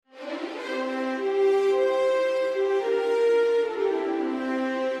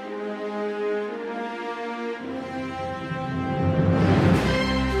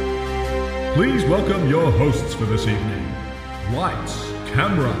welcome your hosts for this evening. Lights,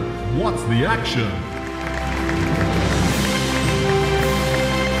 camera, what's the action?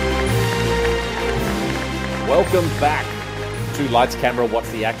 Welcome back to Lights, Camera, What's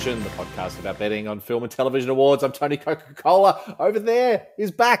the Action, the podcast about betting on film and television awards. I'm Tony Coca-Cola. Over there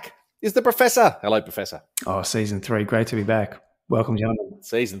is back is the Professor. Hello, Professor. Oh, season 3. Great to be back. Welcome, gentlemen.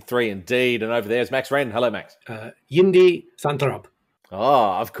 Season 3, indeed. And over there is Max Wren. Hello, Max. Yindi Santarab.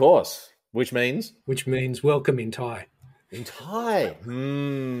 Oh, of course. Which means? Which means welcome in Thai. In Thai.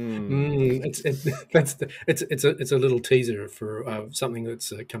 It's a little teaser for something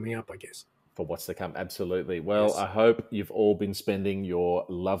that's coming up, I guess. For what's to come, absolutely. Well, yes. I hope you've all been spending your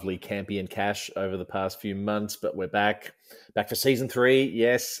lovely Campion cash over the past few months, but we're back for season 3.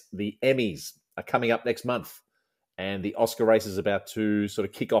 Yes, the Emmys are coming up next month, and the Oscar race is about to sort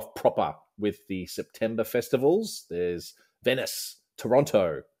of kick off proper with the September festivals. There's Venice,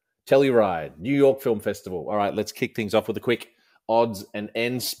 Toronto, Telluride, New York Film Festival. All right, let's kick things off with a quick odds and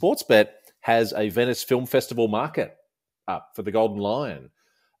ends. Sportsbet has a Venice Film Festival market up for the Golden Lion.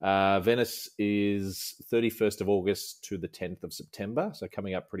 Venice is 31st of August to the 10th of September, so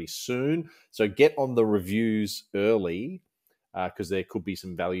coming up pretty soon. So get on the reviews early because there could be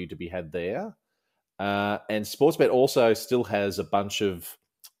some value to be had there. And Sportsbet also still has a bunch of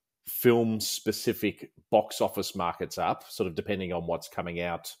film-specific box office markets up, sort of depending on what's coming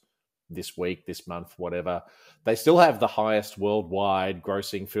out this week, this month, whatever. They still have the highest worldwide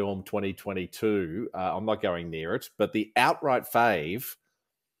grossing film 2022. I'm not going near it, but the outright fave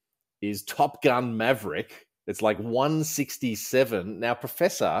is Top Gun Maverick. It's like 167. Now,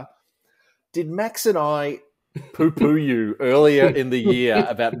 Professor, did Max and I poo-poo you earlier in the year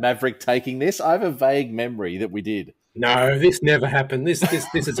about Maverick taking this? I have a vague memory that we did. No, this never happened. This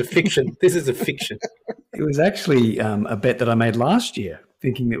is a fiction. This is a fiction. It was actually a bet that I made last year,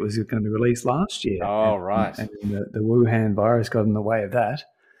 thinking it was going to be released last year. Oh, right. And the Wuhan virus got in the way of that.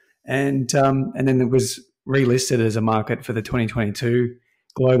 And then it was relisted as a market for the 2022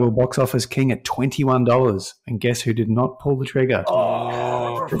 global box office king at $21. And guess who did not pull the trigger?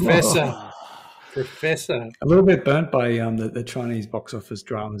 Oh, Professor. Professor. A little bit burnt by the Chinese box office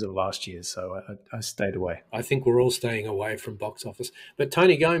dramas of last year, so I stayed away. I think we're all staying away from box office. But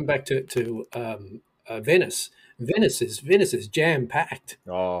Tony, going back to Venice, Venice is jam packed.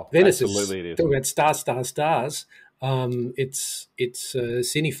 Oh, Venice absolutely, it is. Talking about stars. It's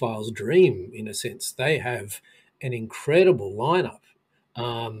cinephiles' dream in a sense. They have an incredible lineup,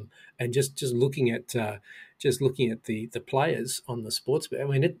 and just looking at the players on the sports. I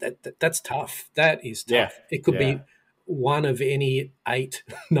mean, that's tough. That is tough. Yeah. It could be one of any 8,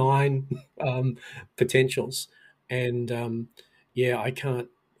 9 potentials, and I can't.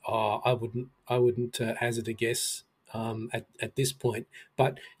 I wouldn't hazard a guess at this point.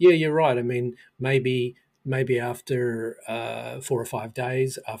 But yeah, you're right. I mean, maybe after 4 or 5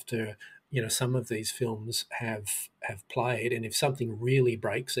 days after some of these films have played, and if something really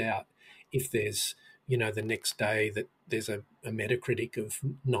breaks out, if there's the next day that there's a Metacritic of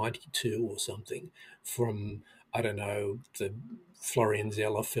 92 or something from, I don't know, the Florian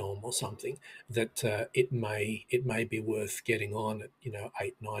Zeller film or something, that it may be worth getting on at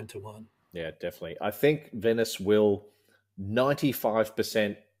 8-9 to 1. Yeah, definitely. I think Venice will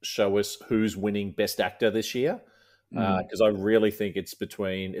 95% show us who's winning Best Actor this year, because I really think it's a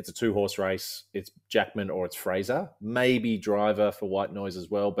 2-horse race. It's Jackman or it's Fraser, maybe Driver for White Noise as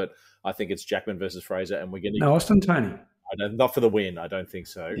well, but I think it's Jackman versus Fraser, and we're getting Austin Tony. Not for the win, I don't think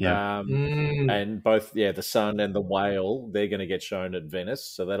so. Yeah. And both, The Sun and The Whale, they're going to get shown at Venice,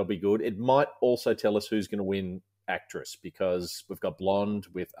 so that'll be good. It might also tell us who's going to win actress, because we've got Blonde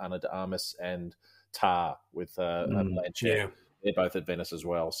with Ana de Armas and Tar with Blanchett. Yeah. They're both at Venice as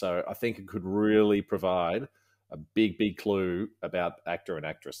well. So I think it could really provide a big clue about actor and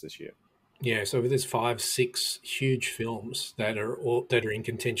actress this year. Yeah, so there's 5, 6 huge films that are in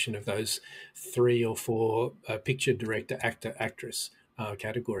contention of those 3 or 4 picture, director, actor, actress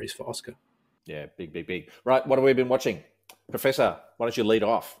categories for Oscar. Yeah, big. Right, what have we been watching? Professor, why don't you lead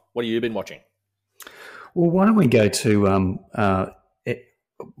off? What have you been watching? Well, why don't we go to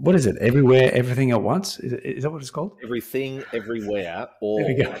what is it? Everywhere, Everything at Once? Is that what it's called? Everything, Everywhere, all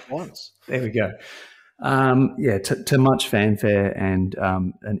at once. There we go. To much fanfare and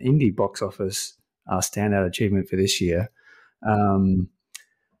an indie box office standout achievement for this year.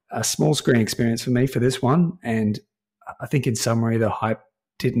 A small screen experience for me for this one, and I think in summary the hype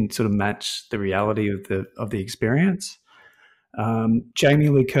didn't sort of match the reality of the experience. Jamie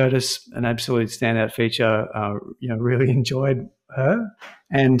Lee Curtis, an absolute standout feature. Really enjoyed her,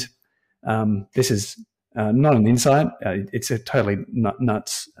 and this is not an insight. It's a totally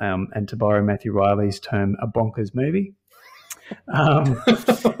nuts, and to borrow Matthew Riley's term, a bonkers movie.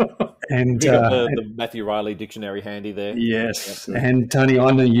 And you got the Matthew Riley dictionary handy there. Yes. Yep. And Tony,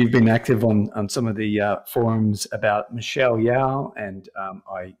 I know you've been active on some of the forums about Michelle Yeoh, and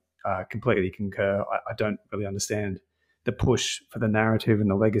I completely concur. I don't really understand the push for the narrative and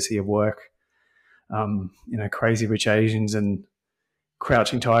the legacy of work. Crazy Rich Asians and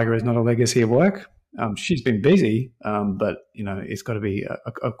Crouching Tiger is not a legacy of work. She's been busy, but it's got to be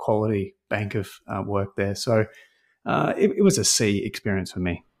a quality bank of work there. So it was a C experience for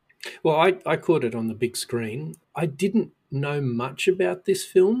me. Well, I caught it on the big screen. I didn't know much about this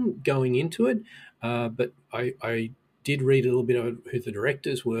film going into it, but I did read a little bit of who the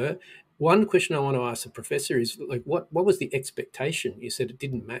directors were. One question I want to ask the professor is, like, what was the expectation? You said it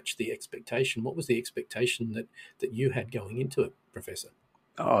didn't match the expectation. What was the expectation that you had going into it, Professor?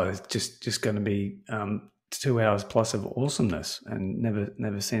 Oh, it's just going to be 2 hours plus of awesomeness, and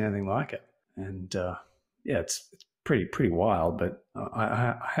never seen anything like it. And it's pretty wild, but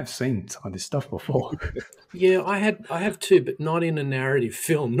I have seen some of this stuff before. Yeah, I have too, but not in a narrative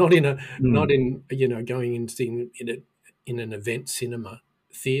film, not in going into in an event cinema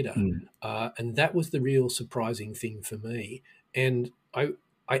theater, and that was the real surprising thing for me. And I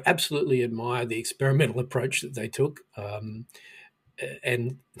absolutely admire the experimental approach that they took,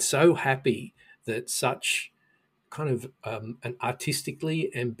 and so happy that such kind of an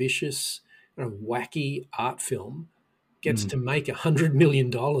artistically ambitious, wacky art film gets to make $100 million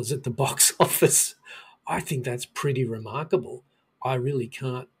at the box office. I think that's pretty remarkable. I really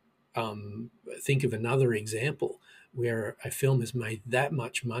can't think of another example where a film has made that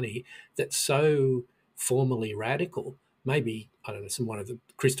much money that's so formally radical. Maybe, I don't know, one of the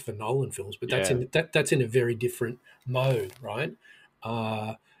Christopher Nolan films, but that's in a very different mode, right?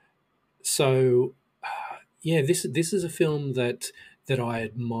 This is a film that I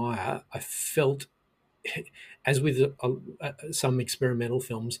admire. I felt, as with some experimental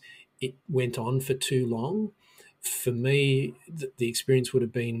films, it went on for too long. For me, the experience would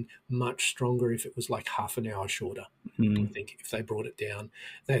have been much stronger if it was like half an hour shorter. I think if they brought it down.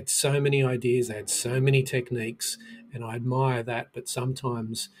 They had so many ideas, they had so many techniques, and I admire that. But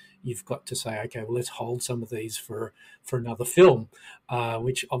sometimes you've got to say, okay, well, let's hold some of these for another film,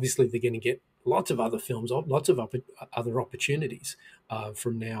 which obviously they're going to get lots of other films, lots of other opportunities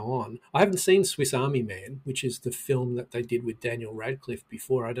from now on. I haven't seen Swiss Army Man, which is the film that they did with Daniel Radcliffe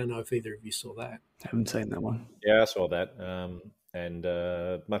before. I don't know if either of you saw that. I haven't seen that one. Yeah, I saw that. And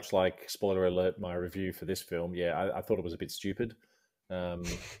much like, spoiler alert, my review for this film, I thought it was a bit stupid.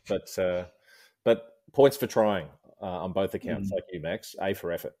 But points for trying on both accounts, like you, Max. A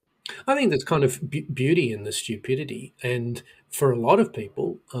for effort. I think there's kind of beauty in the stupidity, and for a lot of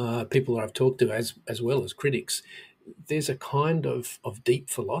people that I've talked to, as well as critics, there's a kind of deep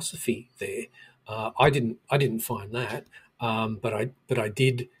philosophy there. I didn't find that, but I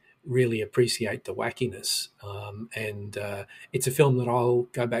did really appreciate the wackiness, and it's a film that I'll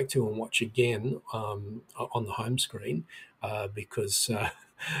go back to and watch again on the home screen because.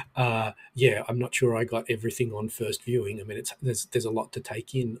 I'm not sure I got everything on first viewing. I mean, there's a lot to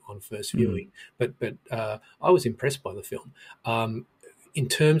take in on first viewing, but I was impressed by the film. In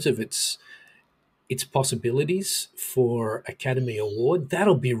terms of its possibilities for Academy Award,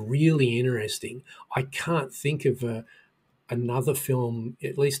 that'll be really interesting. I can't think of another film,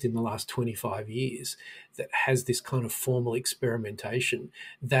 at least in the last 25 years, that has this kind of formal experimentation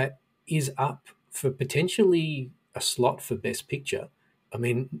that is up for potentially a slot for Best Picture. I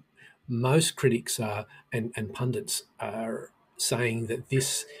mean, most critics and pundits are saying that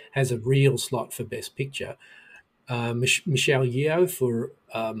this has a real slot for Best Picture. Michelle Yeoh for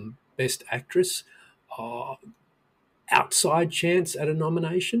Best Actress, outside chance at a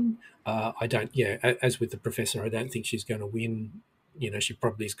nomination. As with the Professor, I don't think she's going to win. She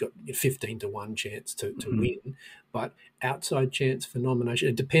probably's got 15 to 1 chance to win, but outside chance for nomination.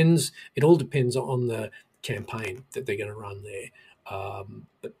 It all depends on the campaign that they're going to run there.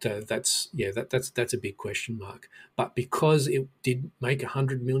 That's a big question mark. But because it did make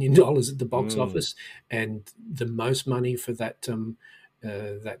 $100 million at the box office, and the most money for that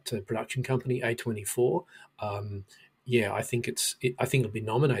production company, A24, I think it'll be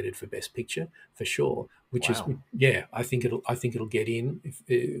nominated for Best Picture for sure. I think it'll get in.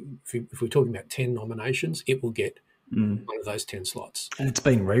 If we're talking about 10 nominations, it will get one of those 10 slots. And it's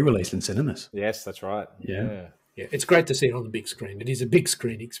been re-released in cinemas. Yes, that's right. Yeah. Yeah, it's great to see it on the big screen. It is a big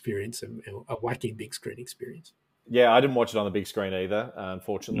screen experience, a wacky big screen experience. Yeah, I didn't watch it on the big screen either,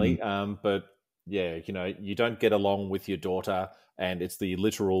 unfortunately. But yeah, you don't get along with your daughter and it's the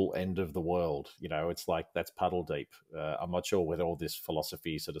literal end of the world. It's like that's puddle deep. I'm not sure where all this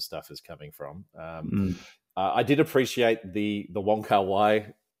philosophy sort of stuff is coming from. I did appreciate the Wong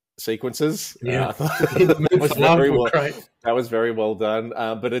Kar-wai sequences. Yeah, I thought that was very well done.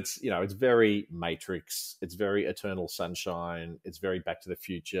 But it's it's very Matrix. It's very Eternal Sunshine. It's very Back to the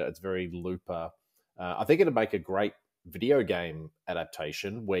Future. It's very Looper. I think it'd make a great video game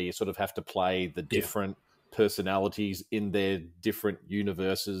adaptation where you sort of have to play the different personalities in their different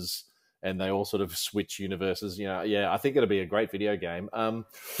universes, and they all sort of switch universes. I think it'll be a great video game.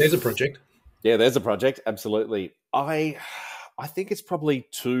 There's a project. Yeah, there's a project. Absolutely. I think it's probably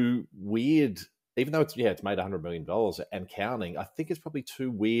too weird, even though it's made $100 million and counting. I think it's probably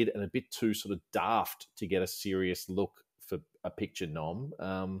too weird and a bit too sort of daft to get a serious look for a picture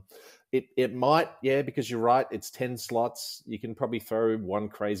nom. It might, because you're right. It's 10 slots. You can probably throw one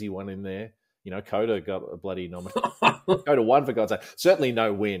crazy one in there. Coda got a bloody nomination. Coda won, for God's sake. Certainly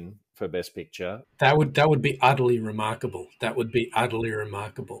no win for Best Picture. That would be utterly remarkable. That would be utterly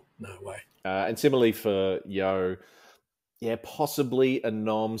remarkable. No way. And similarly for Yo, possibly a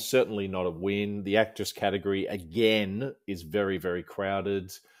nom, certainly not a win. The actress category, again, is very, very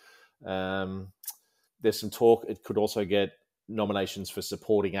crowded. There's some talk it could also get nominations for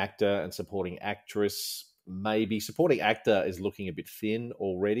supporting actor and supporting actress. Maybe supporting actor is looking a bit thin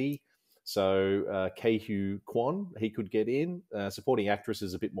already. So Kei-Hu Kwan, he could get in. Supporting actress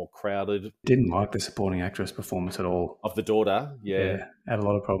is a bit more crowded. Didn't like the supporting actress performance at all. Of the daughter, had a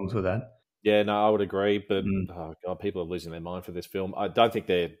lot of problems with that. Yeah, no, I would agree. But, oh God, people are losing their mind for this film. I don't think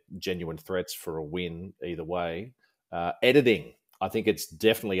they're genuine threats for a win either way. Editing, I think it's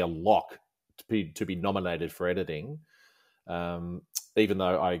definitely a lock to be nominated for editing. Even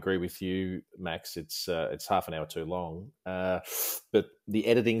though I agree with you, Max, it's half an hour too long. But the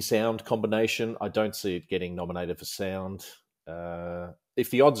editing sound combination, I don't see it getting nominated for sound.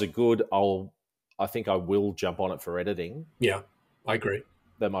 If the odds are good, I think I will jump on it for editing. Yeah, I agree.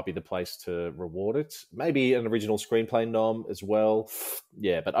 That might be the place to reward it. Maybe an original screenplay nom as well.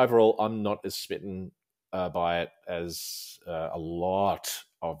 Yeah, but overall, I'm not as smitten by it as a lot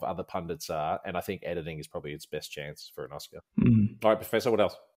of other pundits are, and I think editing is probably its best chance for an Oscar. All right, Professor, what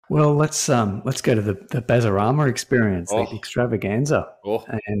else? Well, let's go to the Bazarama experience, the extravaganza.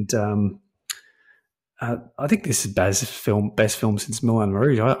 And I think this is best film since Moulin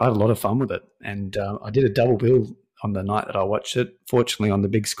Rouge. I had a lot of fun with it, and I did a double bill on the night that I watched it, fortunately on the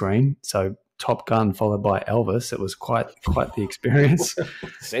big screen. So Top Gun followed by Elvis. It was quite the experience.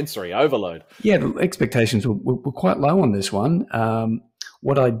 Sensory overload. Yeah, the expectations were quite low on this one.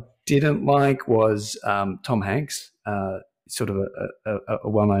 What I didn't like was Tom Hanks, sort of a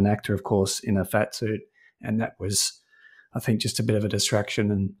well-known actor, of course, in a fat suit. And that was, I think, just a bit of a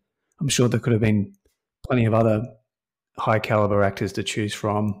distraction. And I'm sure there could have been plenty of other high-caliber actors to choose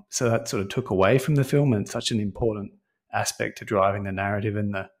from. So that sort of took away from the film, and it's such an important aspect to driving the narrative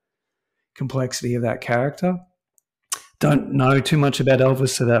and the complexity of that character. Don't know too much about Elvis,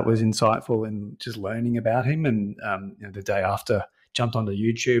 so that was insightful in just learning about him. And the day after, jumped onto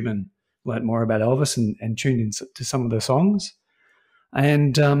YouTube and learnt more about Elvis and tuned in to some of the songs.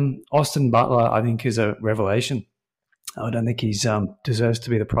 And Austin Butler, I think, is a revelation. I don't think he's deserves to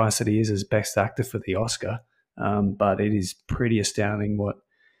be the price that he is as Best Actor for the Oscar, but it is pretty astounding what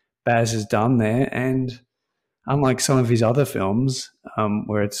Baz has done there. And unlike some of his other films,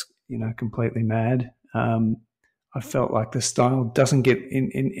 where it's completely mad, I felt like the style doesn't get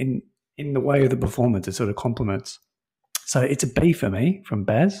in the way of the performance. It sort of complements. So it's a B for me from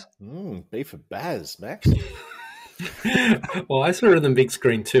Baz. B for Baz, Max. Well, I saw it on the big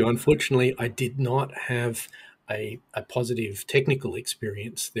screen too. Unfortunately, I did not have a positive technical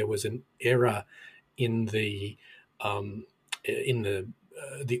experience. There was an error in the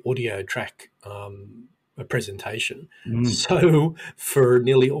audio track presentation. So for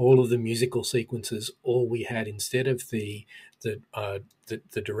nearly all of the musical sequences, all we had instead of the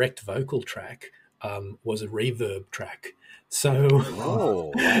direct vocal track was a reverb track. So,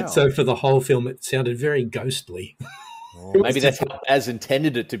 so for the whole film, it sounded very ghostly. Maybe that's how Baz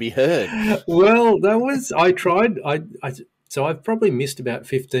intended it to be heard. Well, I tried. So I've probably missed about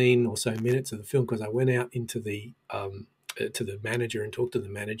 15 or so minutes of the film because I went out into the to the manager and talked to the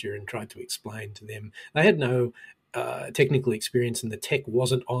manager and tried to explain to them. They had no technical experience, and the tech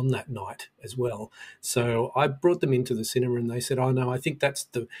wasn't on that night as well. So I brought them into the cinema, and they said, "Oh no, I think that's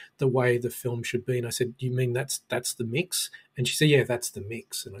the way the film should be." And I said, "Do you mean that's the mix?" And she said, "Yeah, that's the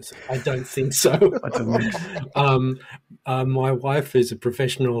mix." And I said, "I don't think so." My wife is a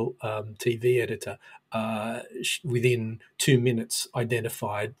professional TV editor, within 2 minutes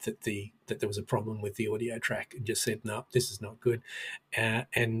identified that there was a problem with the audio track and just said, no, this is not good.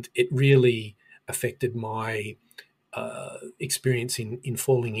 And it really affected my experience in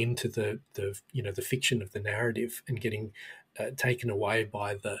falling into the fiction of the narrative and getting taken away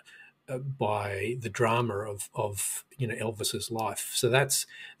by the drama of Elvis's life. So that's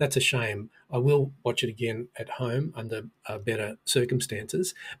a shame. I will watch it again at home under better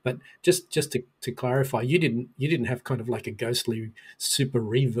circumstances. But just to clarify, you didn't have kind of like a ghostly super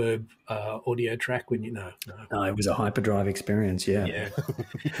reverb audio track when no. No, it was a hyperdrive experience. Yeah.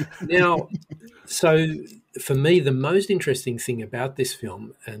 Now, so for me, the most interesting thing about this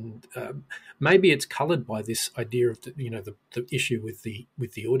film, and maybe it's coloured by this idea of the issue with the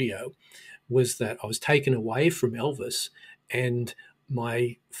audio, was that I was taken away from Elvis, and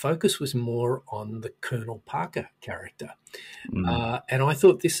my focus was more on the Colonel Parker character, and I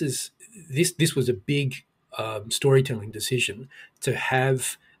thought this was a big storytelling decision to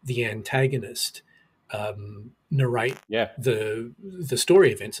have the antagonist narrate the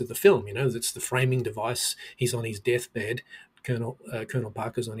story events of the film. That's the framing device. He's on his deathbed. Colonel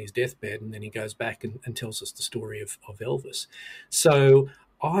Parker's on his deathbed, and then he goes back and tells us the story of Elvis. So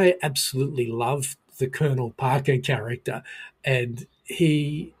I absolutely love the Colonel Parker character, and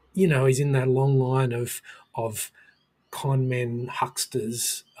he, he's in that long line of con men,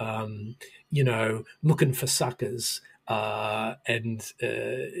 hucksters, looking for suckers,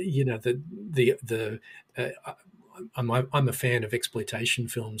 I'm a fan of exploitation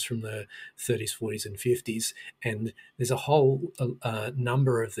films from the 30s, 40s, and 50s, and there's a whole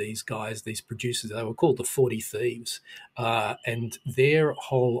number of these guys, these producers. They were called the 40 Thieves, and their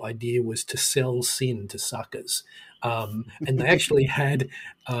whole idea was to sell sin to suckers. And they actually had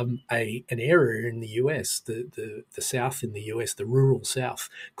an area in the US, the South in the US, the rural South,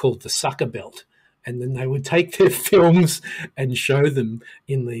 called the Sucker Belt. And then they would take their films and show them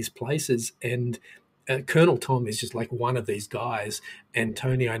in these places. And Colonel Tom is just like one of these guys. And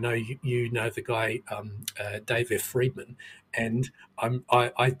Tony, I know you know the guy, Dave F. Friedman. And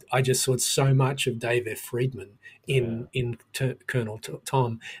I just saw so much of Dave F. Friedman in Colonel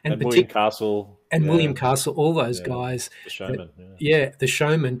Tom. And William Castle. And William Castle, all those guys. The Showman. The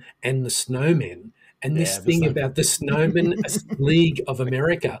Showman and the Snowmen. And this thing about the Snowmen League of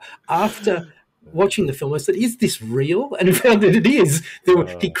America. After watching the film, I said, is this real? And I found that it is.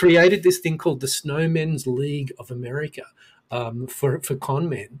 He created this thing called the Snowmen's League of America for con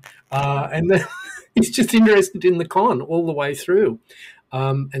men. And then he's just interested in the con all the way through.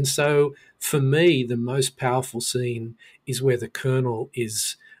 And so for me, the most powerful scene is where the Colonel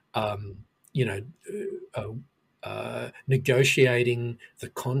is, negotiating the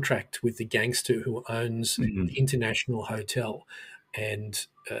contract with the gangster who owns the International Hotel and,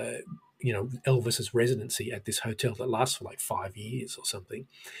 Elvis's residency at this hotel that lasts for like 5 years or something.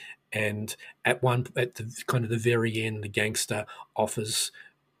 And at the kind of the very end, the gangster offers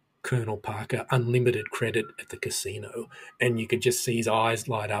Colonel Parker unlimited credit at the casino, and you could just see his eyes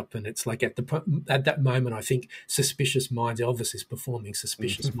light up. And it's like at that moment, I think Suspicious Minds, Elvis is performing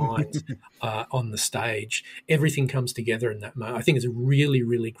Suspicious Minds on the stage. Everything comes together in that moment. I think it's a really,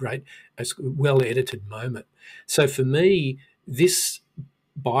 really great, well edited moment. So for me, this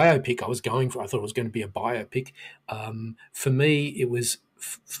biopic I thought it was going to be a biopic. For me, it was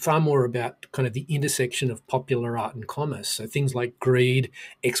far more about kind of the intersection of popular art and commerce. So things like greed,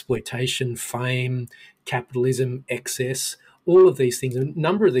 exploitation, fame, capitalism, excess, all of these things, a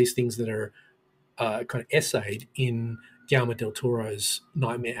number of these things that are kind of essayed in Guillermo del Toro's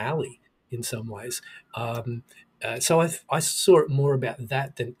Nightmare Alley in some ways. So I saw it more about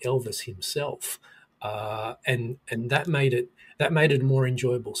that than Elvis himself. And that made it a more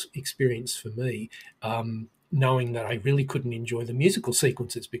enjoyable experience for me, knowing that I really couldn't enjoy the musical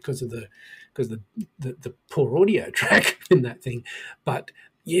sequences because of the poor audio track in that thing. But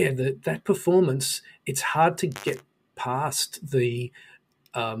yeah, that performance, it's hard to get past the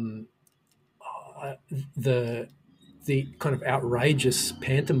kind of outrageous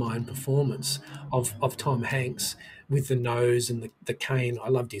pantomime performance of Tom Hanks with the nose and the cane. I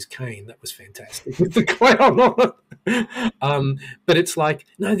loved his cane. That was fantastic with the clown on it. But it's like,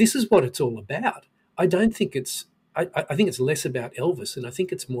 no, this is what it's all about. I don't think I think it's less about Elvis, and I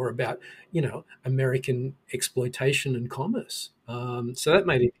think it's more about, American exploitation and commerce. So that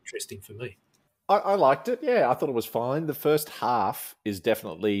made it interesting for me. I liked it. Yeah, I thought it was fine. The first half is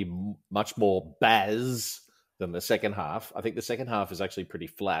definitely much more Baz than the second half. I think the second half is actually pretty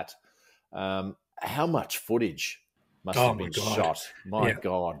flat. How much footage must Oh, have my been God. shot. My Yeah.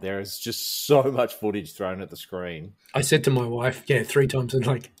 God, there is just so much footage thrown at the screen. I said to my wife, 3 times, and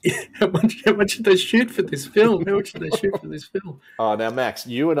like, how much did they shoot for this film? How much did they shoot for this film? Oh, now Max,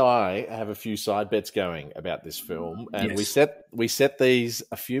 you and I have a few side bets going about this film, and Yes. we set these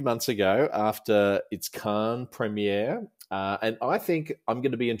a few months ago after its Cannes premiere, and I think I'm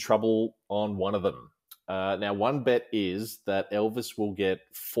going to be in trouble on one of them. Now, one bet is that Elvis will get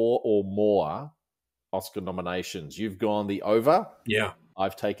 4 or more Oscar nominations. You've gone the over. Yeah.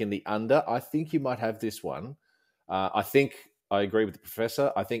 I've taken the under. I think you might have this one. I think I agree with the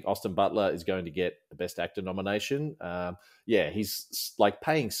professor. I think Austin Butler is going to get the Best Actor nomination. He's like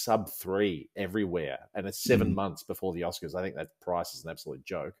paying sub 3 everywhere, and it's 7 months before the Oscars. I think that price is an absolute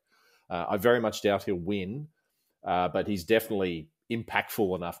joke. I very much doubt he'll win, but he's definitely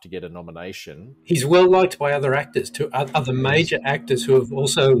impactful enough to get a nomination. He's well liked by other actors, too, other major actors who have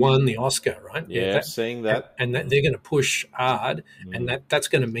also won the Oscar, right? Yeah, seeing that. And that they're going to push hard, and that's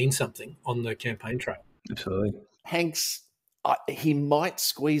going to mean something on the campaign trail. Absolutely. Hanks, he might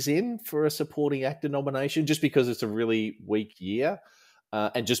squeeze in for a supporting actor nomination just because it's a really weak year,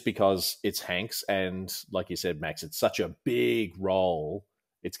 and just because it's Hanks. And like you said, Max, it's such a big role.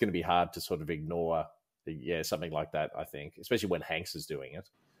 It's going to be hard to sort of ignore something like that, I think, especially when Hanks is doing it.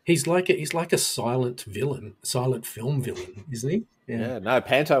 He's like a silent villain, silent film villain, isn't he? Yeah, no,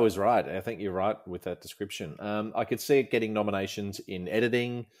 Panto is right. I think you're right with that description. I could see it getting nominations in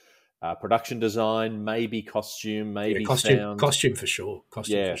editing, production design, maybe costume, maybe sound. Costume for sure.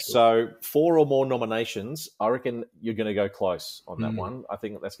 So 4 or more nominations. I reckon you're going to go close on that one. I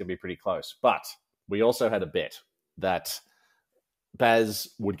think that's going to be pretty close. But we also had a bet that Baz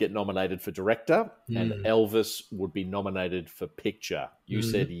would get nominated for director and Elvis would be nominated for picture. You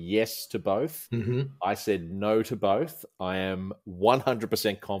said yes to both. I said no to both. I am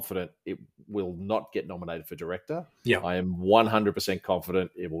 100% confident it will not get nominated for director. Yeah. I am 100%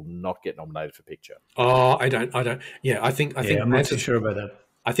 confident it will not get nominated for picture. Oh, I don't. Yeah, I think I'm not too sure about that.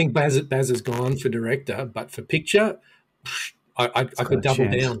 I think Baz has gone for director, but for picture, I could double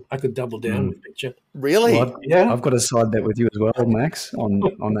down. I could double down with picture. Really? Well, I've got a side bet with you as well, Max, on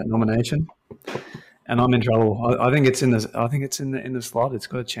that nomination, and I'm in trouble. I think it's in the. I think it's in the slot. It's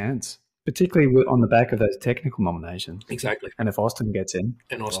got a chance, particularly on the back of those technical nominations. Exactly. And if Austin gets in,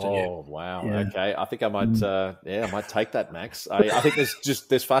 wow. Yeah. Okay, I think I might. I might take that, Max. I think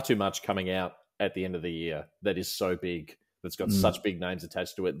there's far too much coming out at the end of the year that is so big. That's got such big names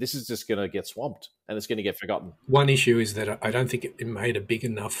attached to it. This is just going to get swamped and it's going to get forgotten. One issue is that I don't think it made a big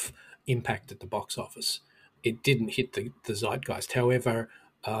enough impact at the box office. It didn't hit the zeitgeist. However,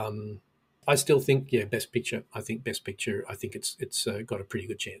 I still think, Best Picture. I think Best Picture. I think it's got a pretty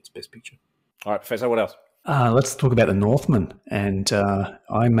good chance. Best Picture. All right, Professor, what else? Let's talk about The Northman. And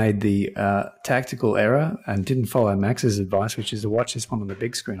I made the tactical error and didn't follow Max's advice, which is to watch this one on the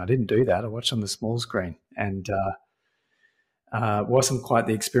big screen. I didn't do that. I watched on the small screen and wasn't quite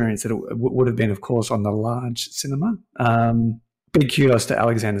the experience that it would have been, of course, on the large cinema. Big kudos to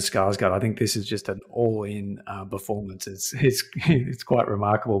Alexander Skarsgård. I think this is just an all-in performance. It's quite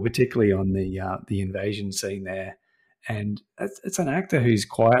remarkable, particularly on the invasion scene there. And it's an actor who's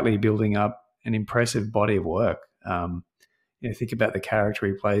quietly building up an impressive body of work. Think about the character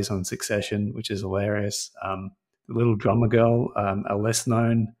he plays on Succession, which is hilarious. The Little Drummer Girl, a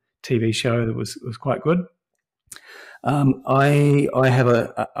less-known TV show that was quite good. I have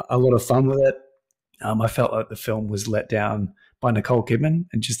a lot of fun with it. I felt like the film was let down by Nicole Kidman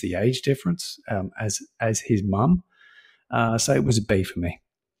and just the age difference as his mum. So it was a B for me.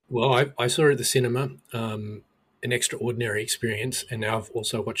 Well, I saw it at the cinema, an extraordinary experience, and now I've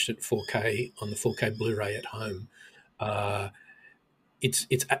also watched it 4K on the 4K Blu-ray at home. It's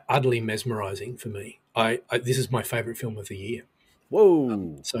utterly mesmerizing for me. This is my favorite film of the year.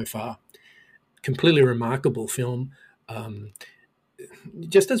 Whoa! So far, completely remarkable film.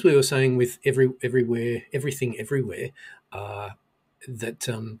 Just as we were saying with everything everywhere, that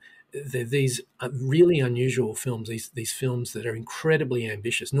they're these really unusual films. These films that are incredibly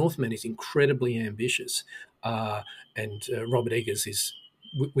ambitious. Northman is incredibly ambitious, and Robert Eggers is,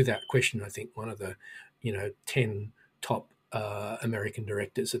 without question, I think one of the 10 top American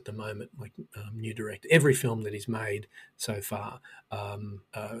directors at the moment, like new director. Every film that he's made so far,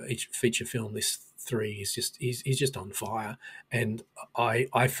 each feature film, this 3 is just he's just on fire. And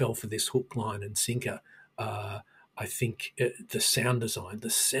I fell for this hook, line, and sinker. I think the sound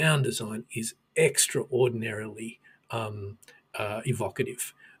design is extraordinarily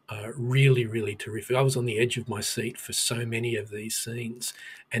evocative. Really, really terrific. I was on the edge of my seat for so many of these scenes,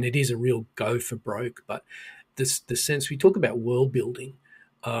 and it is a real go for broke. But the sense we talk about world building,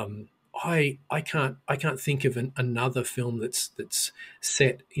 I can't think of another film that's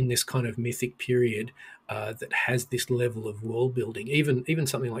set in this kind of mythic period that has this level of world building. Even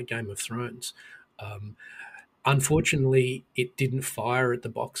something like Game of Thrones. Unfortunately, it didn't fire at the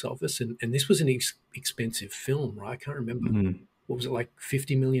box office, and this was an expensive film, right? I can't remember. What was it, like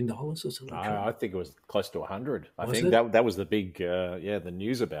 $50 million or something? I think it was close to 100. I Was think it? that was the big, the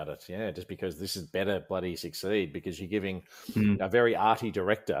news about it. Yeah, just because this is better bloody succeed, because you're giving a very arty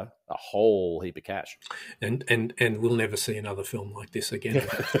director a whole heap of cash. And we'll never see another film like this again.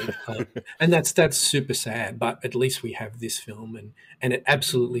 And that's super sad. But at least we have this film, and it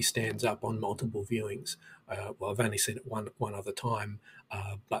absolutely stands up on multiple viewings. Well, I've only seen it one other time,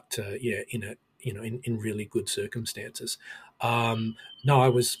 but in really good circumstances. No, I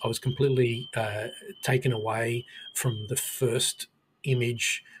was completely taken away from the first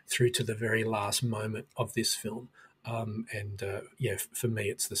image through to the very last moment of this film. For me,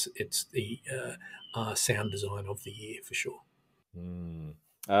 it's the sound design of the year for sure.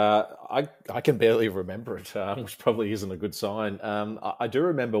 I can barely remember it, which probably isn't a good sign. I do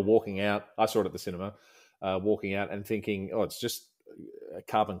remember walking out. I saw it at the cinema, walking out and thinking, "Oh, it's just a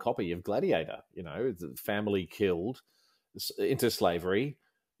carbon copy of Gladiator." You know, the family killed into slavery,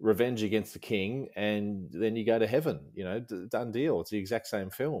 revenge against the king, and then you go to heaven. You know, done deal. It's the exact same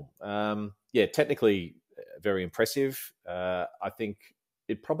film. Technically very impressive. I think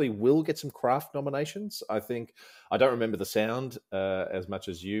it probably will get some craft nominations. I don't remember the sound as much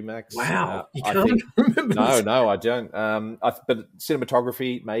as you, Max. Wow, you can't remember? No, I don't. But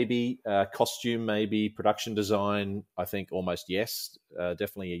cinematography, maybe. Costume, maybe. Production design, I think almost yes.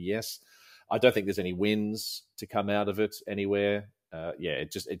 Definitely a yes. I don't think there's any wins to come out of it anywhere.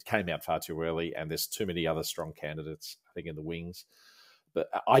 It came out far too early, and there's too many other strong candidates, I think, in the wings. But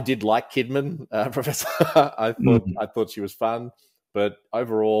I did like Kidman, Professor. I thought she was fun. But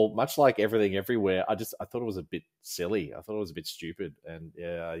overall, much like Everything Everywhere, I thought it was a bit silly. I thought it was a bit stupid, and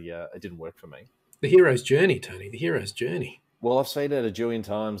it didn't work for me. The hero's journey, Tony. The hero's journey. Well, I've seen it a jillion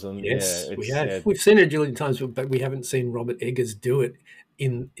times, and yes, we have. We've seen it a jillion times, but we haven't seen Robert Eggers do it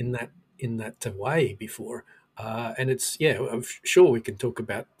in that way before. And it's I'm sure we can talk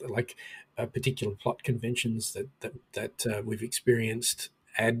about like particular plot conventions that we've experienced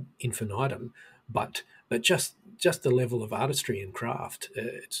ad infinitum, but just the level of artistry and craft,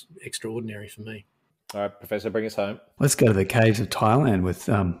 it's extraordinary for me. All right, Professor, bring us home. Let's go to the caves of Thailand with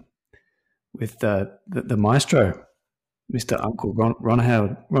the maestro, Mr. Uncle Ron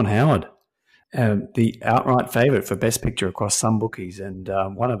Howard, the outright favourite for Best Picture across some bookies, and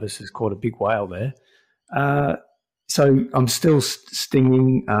one of us has caught a big whale there. So I'm still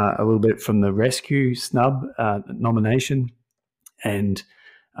stinging a little bit from the Rescue snub nomination, and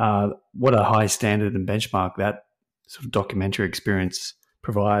what a high standard and benchmark that sort of documentary experience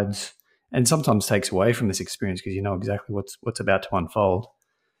provides, and sometimes takes away from this experience because you know exactly what's about to unfold.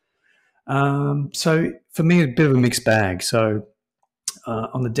 So for me, a bit of a mixed bag. So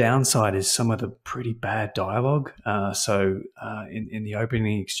on the downside is some of the pretty bad dialogue. In the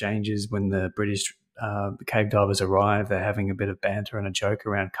opening exchanges, when the British cave divers arrive, they're having a bit of banter and a joke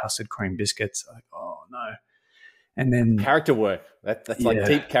around custard cream biscuits. Like, oh no. And then character work. That's like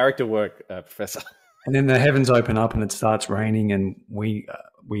deep character work, Professor. And then the heavens open up and it starts raining, and we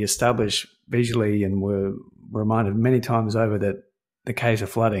establish visually, and we're reminded many times over that the caves are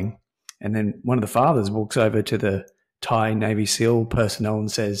flooding. And then one of the fathers walks over to the Thai Navy SEAL personnel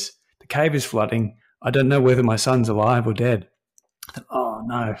and says, "The cave is flooding. I don't know whether my son's alive or dead." Oh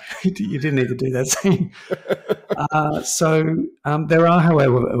no, you didn't need to do that scene. There are,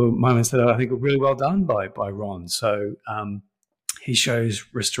 however, moments that I think are really well done by Ron. So he shows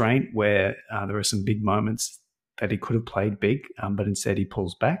restraint where there are some big moments that he could have played big, but instead he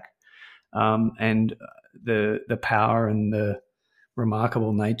pulls back. And the power and the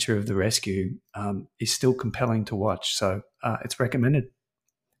remarkable nature of the rescue is still compelling to watch. So it's recommended.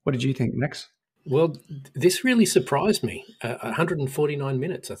 What did you think, Max? Well, this really surprised me. 149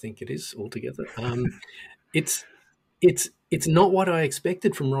 minutes, I think it is altogether. It's not what I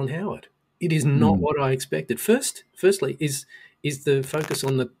expected from Ron Howard. It is not what I expected. Firstly, is the focus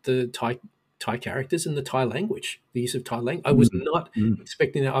on the Thai characters and the Thai language, the use of Thai language. I was not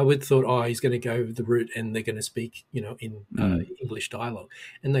expecting that. I would have thought, he's going to go the route and they're going to speak, in English dialogue,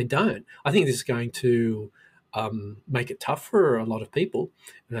 and they don't. I think this is going to make it tough for a lot of people.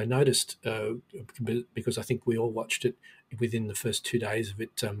 And I noticed, because I think we all watched it within the first 2 days of it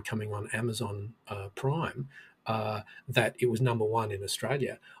coming on Amazon Prime, that it was number one in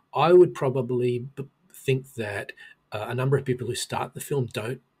Australia. I would probably think that a number of people who start the film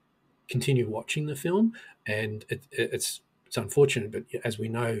don't continue watching the film, and it's it's unfortunate, but as we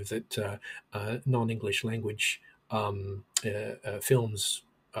know that non-English language films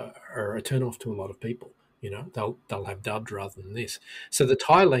are a turn off to a lot of people. They'll have dubbed rather than this. So the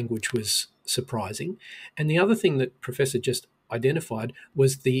Thai language was surprising, and the other thing that Professor just identified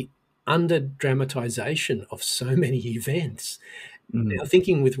was the under dramatization of so many events. Now,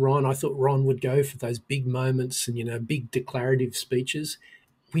 thinking with Ron, I thought Ron would go for those big moments and big declarative speeches.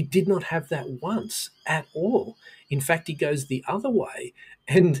 We did not have that once at all. In fact, he goes the other way,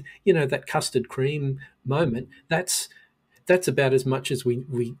 and that custard cream moment. That's about as much as we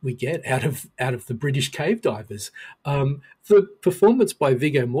get out of the British cave divers. The performance by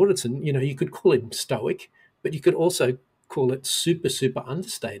Viggo Mortensen, you could call him stoic, but you could also call it super, super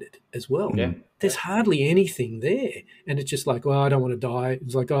understated as well. Yeah. There's hardly anything there. And it's just like, I don't want to die.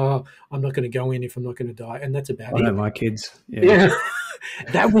 It's like, I'm not going to go in if I'm not going to die. And that's about it. I know my kids. Yeah.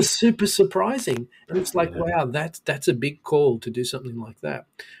 That was super surprising. And it's like, wow, that's a big call to do something like that.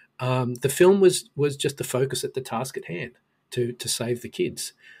 The film was just the focus at the task at hand to save the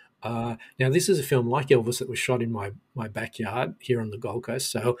kids. Now, this is a film like Elvis that was shot in my backyard here on the Gold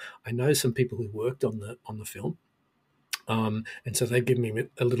Coast. So I know some people who worked on the film. And so they've given me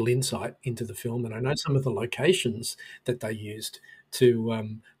a little insight into the film, and I know some of the locations that they used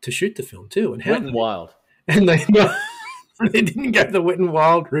to shoot the film too. And Wet and Wild. And they didn't go the Wet and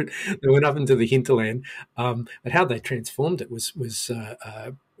Wild route. They went up into the hinterland. But how they transformed it was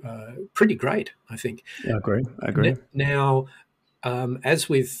pretty great, I think. Yeah, I agree. Now, as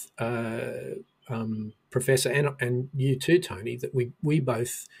with Professor and you too, Tony, that we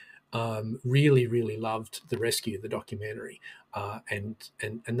both really, really loved The Rescue, the documentary, and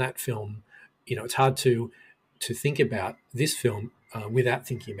that film. It's hard to think about this film without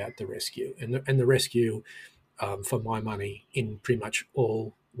thinking about The Rescue, and the Rescue, for my money, in pretty much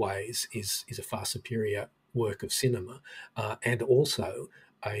all ways, is a far superior work of cinema, and also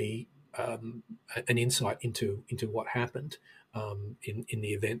an insight into what happened in the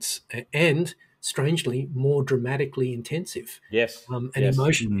events, and strangely more dramatically intensive. Yes. And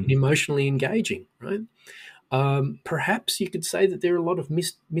emotionally engaging, right? Perhaps you could say that there are a lot of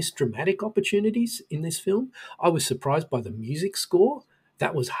missed dramatic opportunities in this film. I was surprised by the music score.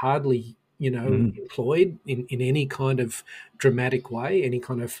 That was hardly, employed in any kind of dramatic way, any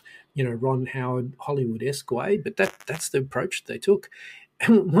kind of, Ron Howard Hollywood-esque way, but that's the approach they took.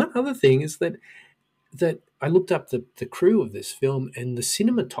 And one other thing is that I looked up the crew of this film, and the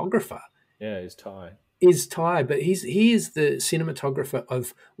cinematographer, is Thai, but he is the cinematographer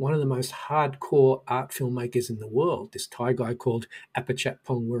of one of the most hardcore art filmmakers in the world, this Thai guy called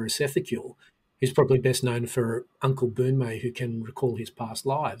Apichatpong Weerasethakul, who's probably best known for Uncle Boonmay, Who Can Recall His Past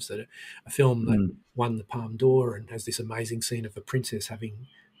Lives, a film that won the Palme d'Or and has this amazing scene of a princess having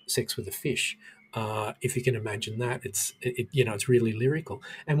sex with a fish. If you can imagine that, it's really lyrical.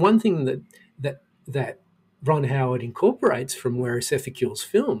 And one thing that Ron Howard incorporates from Weerasethakul's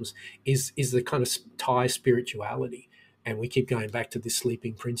films is the kind of Thai spirituality, and we keep going back to this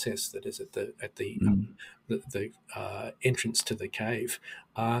sleeping princess that is at the entrance to the cave,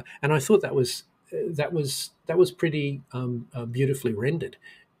 and I thought that was pretty beautifully rendered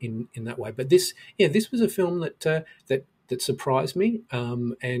in that way. But this was a film that surprised me,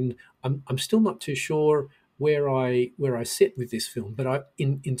 and I'm still not too sure where I sit with this film, but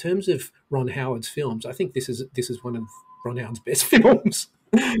in terms of Ron Howard's films, I think this is one of Ron Howard's best films.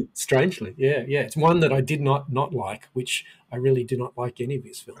 Strangely, yeah, it's one that I did not like, which I really do not like any of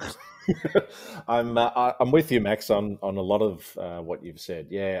his films. I'm with you, Max, on a lot of what you've said.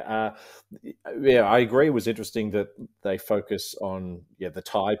 I agree. It was interesting that they focus on the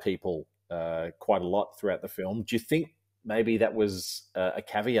Thai people quite a lot throughout the film. Do you think maybe that was a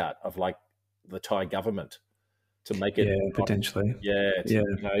caveat of like the Thai government to make it potentially?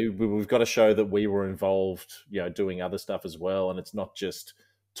 We've got to show that we were involved, doing other stuff as well, and it's not just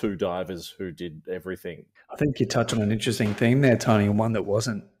two divers who did everything. I think you touched on an interesting theme there, Tony, and one that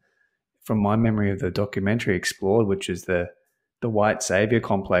wasn't, from my memory of the documentary, explored, which is the white savior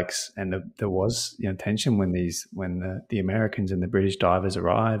complex, and there was tension when the Americans and the British divers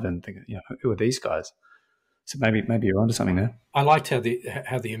arrive, and think, who are these guys? So maybe you're onto something there. I liked how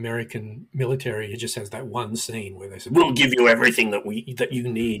the American military just has that one scene where they said, "We'll give you everything that you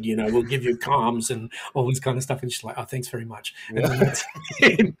need. We'll give you comms and all this kind of stuff." And she's like, "Oh, thanks very much." That's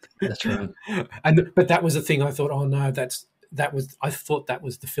right. But that was the thing. I thought, oh no, I thought that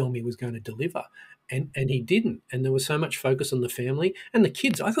was the film he was going to deliver, and he didn't. And there was so much focus on the family and the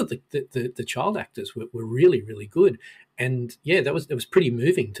kids. I thought the child actors were really, really good. And that was pretty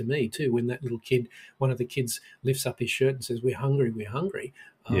moving to me too, when that little kid, one of the kids, lifts up his shirt and says, "We're hungry, we're hungry."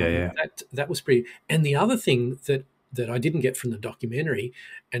 That was pretty. And the other thing that that I didn't get from the documentary,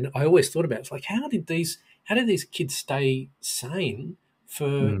 and I always thought about it. It's like, how did these kids stay sane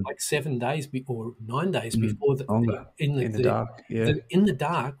for like 7 days or 9 days before longer in the dark, in the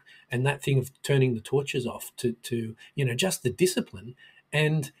dark, and that thing of turning the torches off to just the discipline.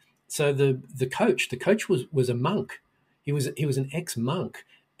 And so the coach was a monk. He was an ex-monk,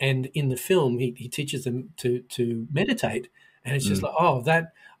 and in the film he teaches them to meditate, and it's just like, oh,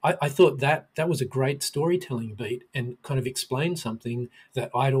 that I thought that was a great storytelling beat and kind of explained something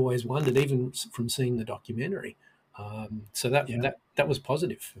that I'd always wondered, even from seeing the documentary. So that was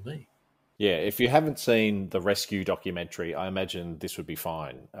positive for me. Yeah, if you haven't seen the Rescue documentary, I imagine this would be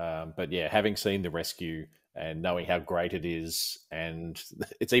fine. But yeah, having seen the Rescue and knowing how great it is, and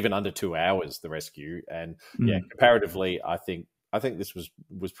it's even under 2 hours, the Rescue, and yeah, comparatively, I think this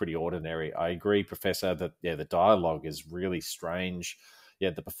was pretty ordinary. I agree, Professor, that the dialogue is really strange. Yeah,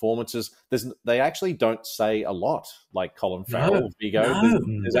 the performances, they actually don't say a lot, like Colin Farrell, Viggo.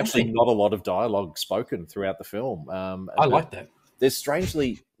 There's actually not a lot of dialogue spoken throughout the film. I like that. There's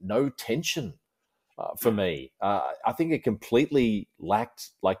strangely no tension for me. I think it completely lacked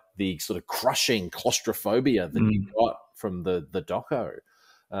like the sort of crushing claustrophobia that you got from the doco.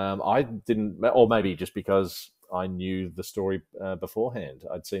 I didn't, or maybe just because I knew the story beforehand.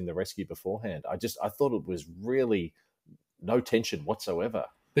 I'd seen the Rescue beforehand. I thought it was really no tension whatsoever.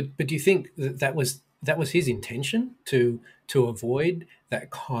 But do you think that was his intention to avoid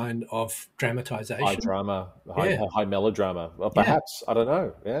that kind of dramatization? High drama, high melodrama. Well, perhaps, I don't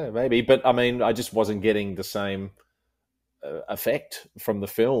know. Yeah, maybe. But I mean, I just wasn't getting the same effect from the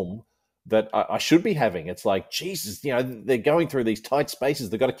film that I should be having. It's like, Jesus, they're going through these tight spaces.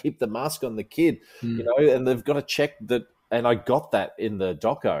 They've got to keep the mask on the kid, and they've got to check that. And I got that in the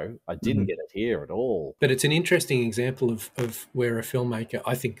doco. I didn't get it here at all. But it's an interesting example of where a filmmaker,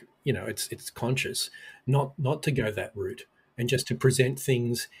 I think, it's conscious not to go that route and just to present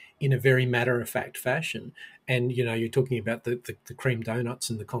things in a very matter-of-fact fashion. And, you're talking about the cream donuts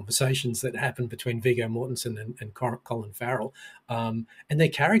and the conversations that happen between Viggo Mortensen and Colin Farrell. And their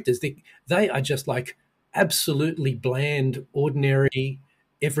characters, they are just like absolutely bland, ordinary,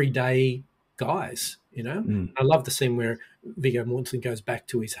 everyday guys. I love the scene where Viggo Mortensen goes back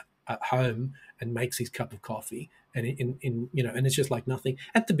to his home and makes his cup of coffee, and and it's just like nothing.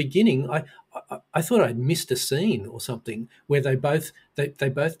 At the beginning, I thought I'd missed a scene or something where they both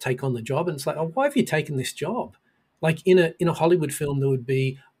take on the job, and it's like, oh, why have you taken this job? Like in a Hollywood film, there would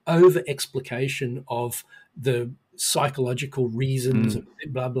be over explication of the psychological reasons,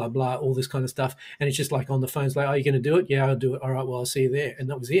 blah blah blah, all this kind of stuff, and it's just like on the phone, it's like, oh, you're going to do it? Yeah, I'll do it. All right, well, I'll see you there, and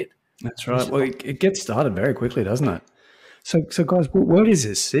that was it. That's right. Well, it gets started very quickly, doesn't it? So guys, where does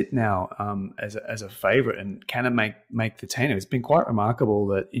this sit now as a favourite, and can it make the 10? It's been quite remarkable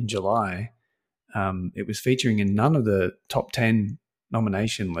that in July it was featuring in none of the top 10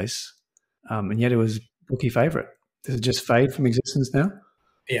 nomination lists, and yet it was bookie favourite. Does it just fade from existence now?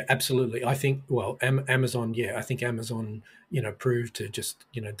 Yeah, absolutely. I think, well, Amazon, I think Amazon, proved to just,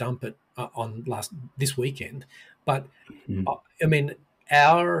 dump it on this weekend. But I mean,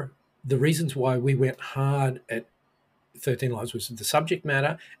 the reasons why we went hard at 13 Lives was the subject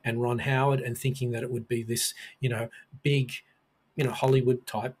matter and Ron Howard, and thinking that it would be this, big, Hollywood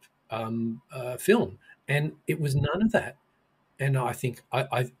type film, and it was none of that. And I think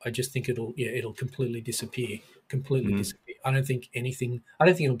I just think it'll completely disappear. Disappear. I don't think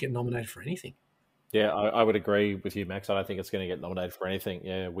it'll get nominated for anything. Yeah, I would agree with you, Max. I don't think it's going to get nominated for anything.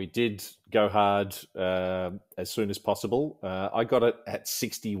 Yeah, we did go hard as soon as possible. I got it at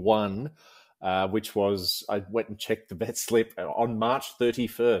 61, which was, I went and checked the bet slip on March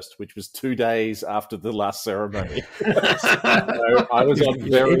 31st, which was 2 days after the last ceremony. So I was on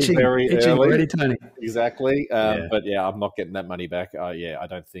very early. Ready, Tony. Exactly. But yeah, I'm not getting that money back. I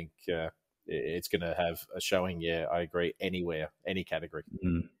don't think it's going to have a showing. Yeah, I agree. Anywhere, any category.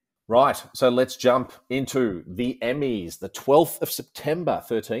 Right, so let's jump into the Emmys, the 12th of September,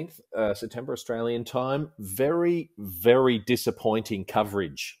 13th September Australian time. Very, very disappointing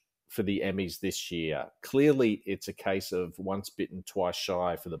coverage for the Emmys this year. Clearly, it's a case of once bitten, twice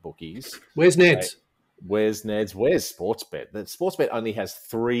shy for the bookies. Where's Ned's? Where's Ned's? Where's Sportsbet? The Sportsbet only has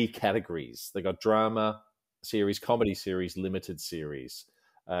 3 categories. They got drama series, comedy series, limited series.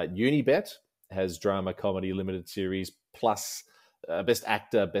 Unibet has drama, comedy, limited series, plus Best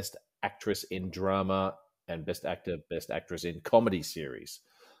Actor, Best Actress in Drama, and Best Actor, Best Actress in Comedy Series.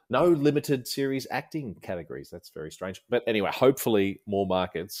 No limited series acting categories. That's very strange. But anyway, hopefully more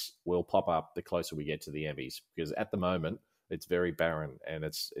markets will pop up the closer we get to the Emmys, because at the moment it's very barren and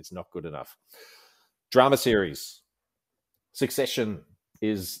it's not good enough. Drama series: Succession,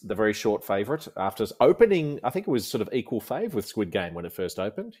 is the very short favourite after opening. I think it was sort of equal fave with Squid Game when it first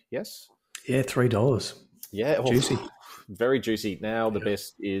opened. Yes. Yeah, $3. Yeah, Juicy. Very juicy. Now the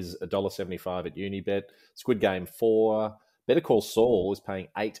best is $1.75 at Unibet. Squid Game 4. Better Call Saul is paying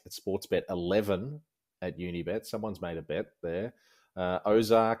 8 at Sportsbet, 11 at Unibet. Someone's made a bet there.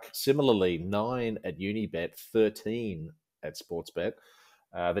 Ozark, similarly, 9 at Unibet, 13 at Sportsbet.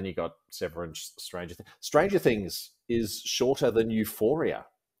 Then you got Severance, Stranger Things. Stranger Things is shorter than Euphoria.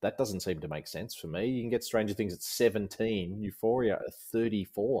 That doesn't seem to make sense for me. You can get Stranger Things at 17, Euphoria at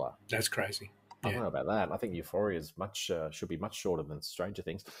 34. That's crazy. I don't know about that. I think Euphoria is should be much shorter than Stranger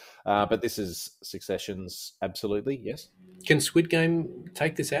Things. But this is Succession's absolutely, yes. Can Squid Game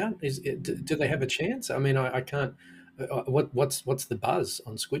take this out? Do they have a chance? I mean, I can't. What's the buzz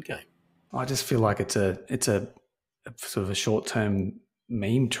on Squid Game? I just feel like it's a sort of a short term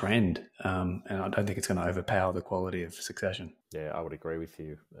meme trend, and I don't think it's going to overpower the quality of Succession. Yeah, I would agree with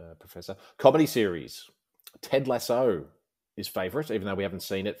you, Professor. Comedy series, Ted Lasso is favourite, even though we haven't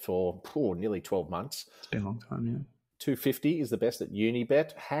seen it for nearly 12 months. It's been a long time, yeah. $2.50 is the best at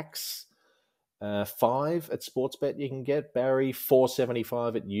Unibet. Hacks, 5 at Sportsbet you can get. Barry,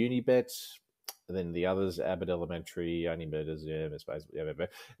 $4.75 at Unibet. And then the others, Abbott Elementary, Only Murders,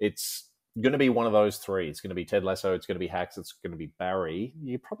 it's going to be one of those three. It's going to be Ted Lasso, it's going to be Hacks, it's going to be Barry.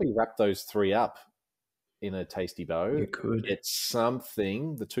 You probably wrap those three up in a tasty bow. You could. It's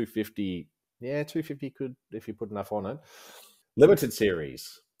something. The $2.50, $2.50 could, if you put enough on it. Limited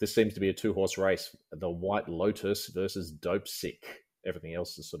series. This seems to be a 2-horse race. The White Lotus versus Dope Sick. Everything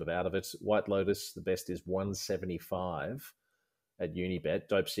else is sort of out of it. White Lotus, the best is $1.75 at Unibet.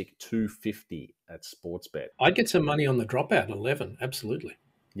 Dope Sick, $2.50 at Sportsbet. I'd get some money on the Dropout at 11. Absolutely.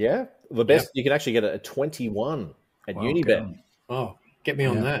 Yeah, the best. You can actually get it at 21 at Unibet. God. Oh, get me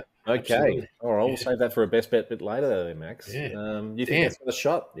on that. Okay. Absolutely. All right, we'll save that for a best bet a bit later, then, Max. Yeah. You think that's a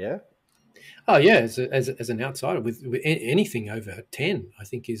shot? Yeah. Oh yeah, as an outsider with anything over 10, I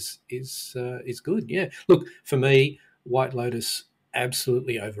think is good. Yeah. Look, for me, White Lotus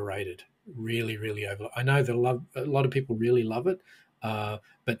absolutely overrated. Really, really over. I know that a lot of people really love it,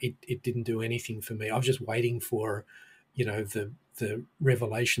 but it didn't do anything for me. I was just waiting for, the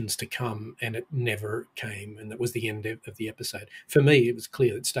revelations to come, and it never came, and that was the end of the episode. For me, it was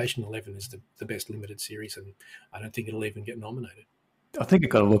clear that Station 11 is the best limited series, and I don't think it'll even get nominated. I think it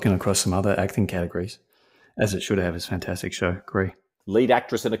got a look in across some other acting categories, as it should have. It's a fantastic show. Agree. Lead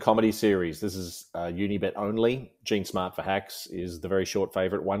actress in a comedy series. This is Unibet only. Jean Smart for Hacks is the very short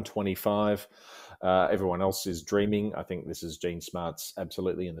favourite, $1.25. Everyone else is Dreaming. I think this is Jean Smart's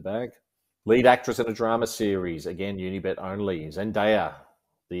absolutely in the bag. Lead actress in a drama series. Again, Unibet only. Zendaya,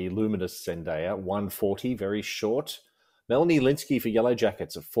 the luminous Zendaya, $1.40, very short. Melanie Linsky for Yellow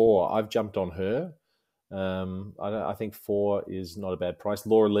Jackets at $4. I've jumped on her. I think 4 is not a bad price.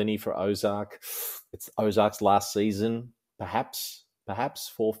 Laura Linney for Ozark. It's Ozark's last season, perhaps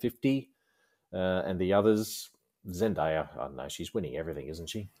 $4.50. And the others, Zendaya, I don't know, she's winning everything, isn't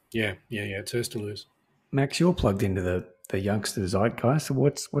she? Yeah. It's hers to lose. Max, you're plugged into the youngster zeitgeist. So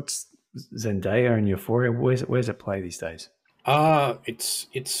what's Zendaya and Euphoria? Where's it play these days?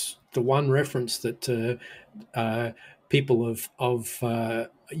 It's the one reference that people of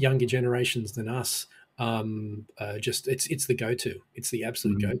younger generations than us it's the go-to. It's the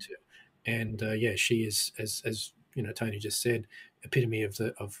absolute go-to. And she is, as Tony just said, epitome of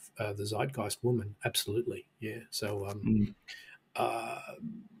the zeitgeist woman. Absolutely, yeah. So I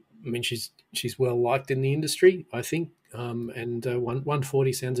mean, she's well liked in the industry, I think, and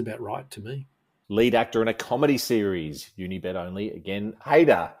 140 sounds about right to me. Lead actor in a comedy series, Unibet only. Again,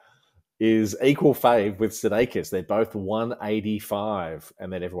 Hader is equal fave with Sudeikis. They're both 185,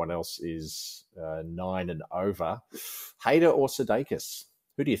 and then everyone else is 9 and over. Hader or Sudeikis?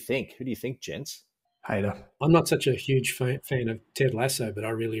 Who do you think? Who do you think, gents? Hader. I'm not such a huge fan of Ted Lasso, but I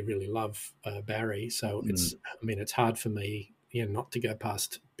really, really love Barry. So it's hard for me, not to go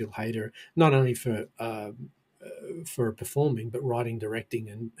past Bill Hader, not only for performing, but writing, directing,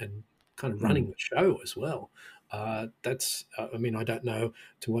 and kind of running the show as well. I don't know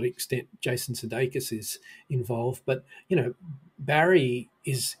to what extent Jason Sudeikis is involved, but Barry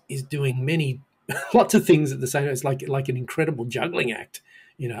is doing lots of things at the same time. It's like an incredible juggling act,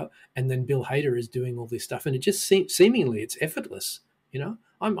 and then Bill Hader is doing all this stuff, and it just seemingly it's effortless.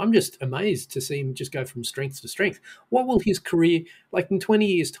 I'm just amazed to see him just go from strength to strength. What will his career, like in 20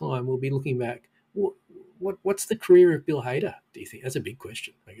 years' time, we'll be looking back? What's the career of Bill Hader, do you think? That's a big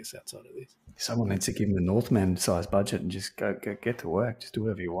question, I guess, outside of this. Someone needs to give him a Northman-sized budget and just go get to work. Just do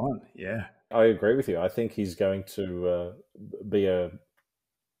whatever you want. Yeah. I agree with you. I think he's going to be a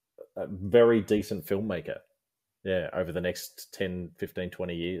very decent filmmaker. Yeah, over the next 10, 15,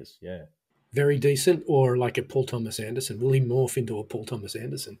 20 years. Yeah. Very decent, or like a Paul Thomas Anderson? Will he morph into a Paul Thomas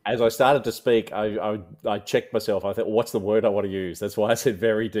Anderson? As I started to speak, I checked myself. I thought, well, what's the word I want to use? That's why I said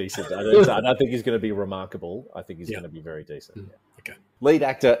very decent. I don't think he's going to be remarkable. I think he's going to be very decent. Yeah. Okay. Lead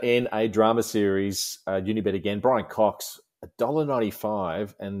actor in a drama series, Unibet again, Brian Cox,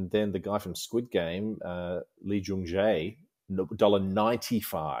 $1.95, and then the guy from Squid Game, Lee Jung Jae,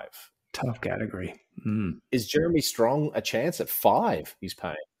 $1.95. Tough category. Is Jeremy Strong a chance at $5? He's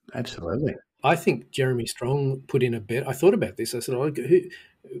paying. Absolutely. I think Jeremy Strong put in a bet. I thought about this. I said,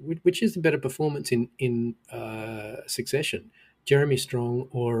 which is the better performance in Succession, Jeremy Strong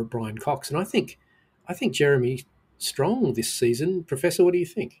or Brian Cox? And I think Jeremy Strong this season. Professor, what do you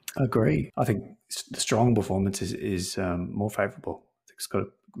think? I agree. I think the Strong performance is more favourable. I think it's got a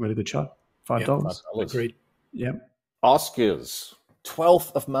really good shot. $5. Agreed. Yep. Oscars.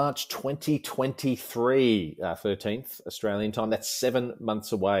 12th of March 2023, 13th Australian time. That's 7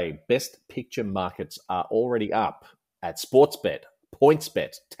 months away. Best picture markets are already up at Sportsbet,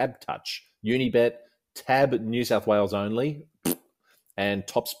 PointsBet, TabTouch, Unibet, Tab New South Wales only, and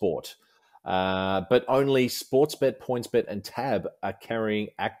TopSport. But only Sportsbet, PointsBet, and Tab are carrying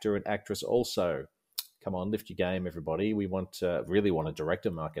actor and actress also. Come on, lift your game, everybody. We really want a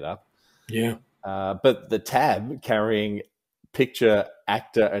director market up. Yeah. But the Tab carrying picture,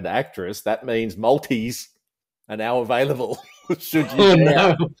 actor, and actress, that means multis are now available. Should you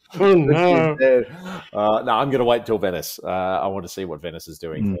no. No, I'm going to wait till Venice. I want to see what Venice is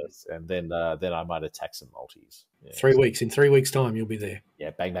doing first, and then I might attack some multis. Yeah. 3 weeks. In 3 weeks' time, you'll be there. Yeah,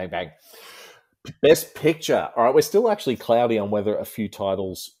 bang, bang, bang. Best picture. All right, we're still actually cloudy on whether a few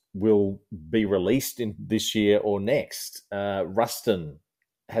titles will be released in this year or next. Rustin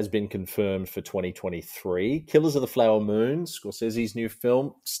has been confirmed for 2023. Killers of the Flower Moon, Scorsese's new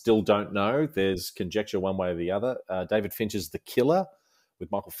film, still don't know. There's conjecture one way or the other. David Fincher's The Killer with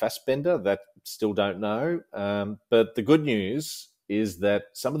Michael Fassbender, that still don't know. But the good news is that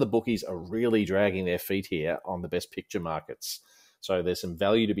some of the bookies are really dragging their feet here on the best picture markets. So there's some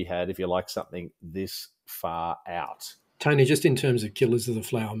value to be had if you like something this far out. Tony, just in terms of Killers of the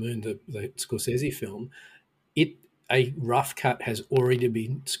Flower Moon, the Scorsese film, a rough cut has already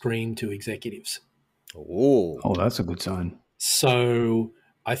been screened to executives. Oh, that's a good sign. So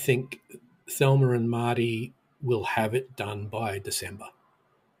I think Thelma and Marty will have it done by December.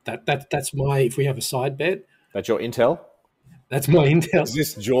 That's my, if we have a side bet. That's your intel? That's my intel. Is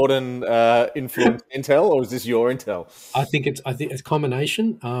this Jordan influenced intel, or is this your intel? I think it's a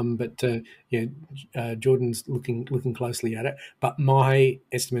combination. Jordan's looking closely at it. But my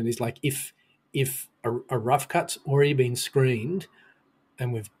estimate is like if a rough cut's already been screened,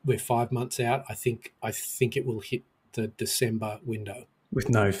 and we're 5 months out, I think it will hit the December window with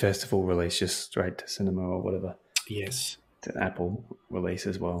no festival release, just straight to cinema or whatever. Yes, to Apple release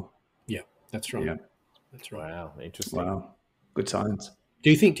as well. Yeah, that's right. Yeah, that's right. Wow, interesting. Wow, good signs. Do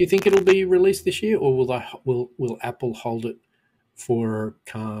you think it'll be released this year, or will Apple hold it for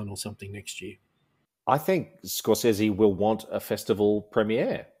Cannes or something next year? I think Scorsese will want a festival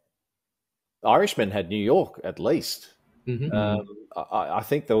premiere. Irishman had New York at least. Mm-hmm. I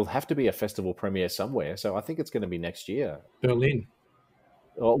think there'll have to be a festival premiere somewhere, so I think it's going to be next year. Berlin.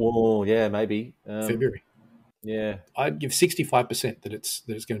 Oh, well, yeah, maybe February. Yeah, I'd give 65% that it's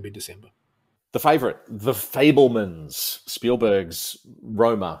going to be December. The Favourite, The Fabelmans, Spielberg's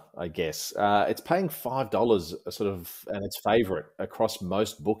Roma, I guess. It's paying $5 and it's favourite across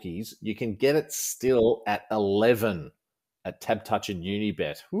most bookies. You can get it still at 11 at TabTouch and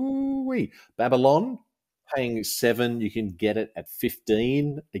Unibet. Ooh-wee. Babylon, paying $7. You can get it at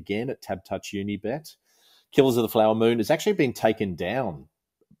 15 again at TabTouch Unibet. Killers of the Flower Moon has actually been taken down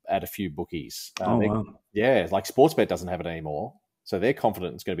at a few bookies. Wow. Yeah, like Sportsbet doesn't have it anymore. So they're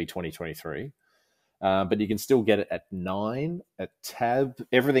confident it's going to be 2023. But you can still get it at 9 at Tab.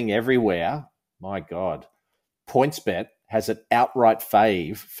 Everything Everywhere. My God. PointsBet has an outright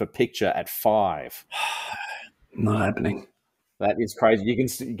fave for picture at 5. Not happening. That is crazy. You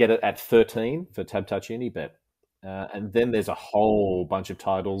can get it at 13 for TabTouch Unibet. And then there's a whole bunch of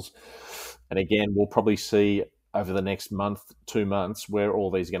titles. And again, we'll probably see over the next month, 2 months, where all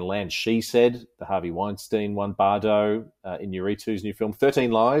these are going to land. She Said, the Harvey Weinstein one, Bardo, Inarritu's new film.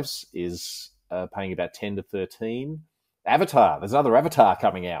 13 Lives is paying about 10 to 13. Avatar, there's another Avatar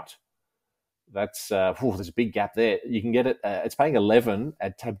coming out. That's there's a big gap there. You can get it. It's paying 11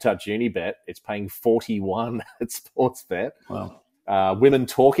 at TabTouch Unibet. It's paying 41 at Sportsbet. Wow. Women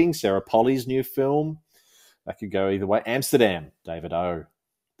Talking, Sarah Polley's new film. That could go either way. Amsterdam, David O.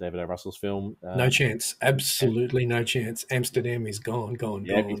 David O. Russell's film. No chance. Absolutely no chance. Amsterdam is gone.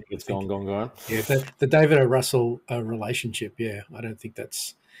 Yeah, it's gone. Yeah, the David O. Russell relationship. Yeah, I don't think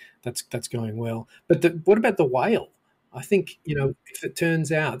that's going well. But what about The Whale? I think, if it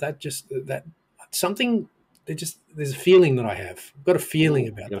turns out that something, there's a feeling that I have. I've got a feeling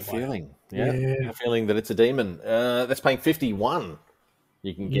about The Whale. Feeling, yeah. A feeling that it's a demon. That's paying 51.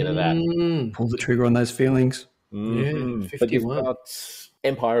 You can get it at. Pull the trigger on those feelings. Mm-hmm. Yeah, 51. But you've got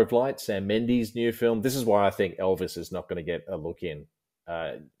Empire of Light, Sam Mendes' new film. This is why I think Elvis is not going to get a look in.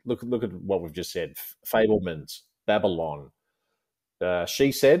 Look at what we've just said. Fabelmans, Babylon.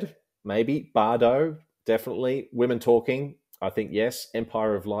 She Said, maybe. Bardo, definitely. Women Talking, I think, yes.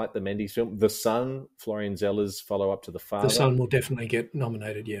 Empire of Light, the Mendes film. The Son, Florian Zeller's follow-up to The Father. The Son will definitely get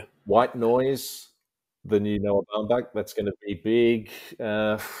nominated, yeah. White Noise, the new Noah Baumbach, that's going to be big.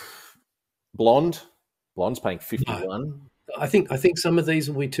 Blonde's paying 51. No. I think some of these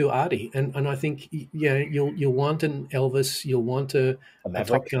will be too arty, and I think you'll want an Elvis, you'll want a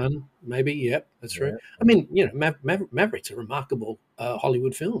Top Gun, maybe. Yep, that's right. I mean, Maverick's a remarkable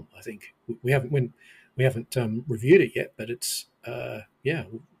Hollywood film. I think we haven't reviewed it yet, but it's I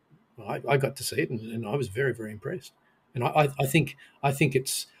got to see it and I was very, very impressed. And I think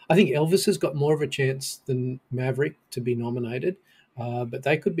Elvis has got more of a chance than Maverick to be nominated, but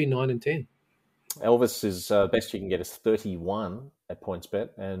they could be 9 and 10. Elvis is best you can get is 31 at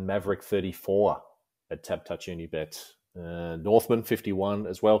PointsBet, and Maverick 34 at Tab Touch Unibet. Northman 51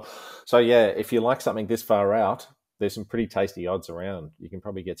 as well. So yeah, if you like something this far out, there's some pretty tasty odds around. You can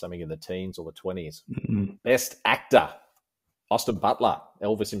probably get something in the teens or the 20s. Mm-hmm. Best actor, Austin Butler,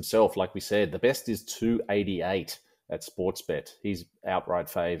 Elvis himself. Like we said, the best is 288 at Sportsbet. He's outright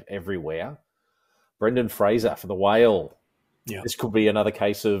fave everywhere. Brendan Fraser for The Whale. Yeah. This could be another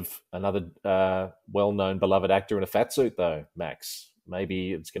case of another well-known, beloved actor in a fat suit, though, Max.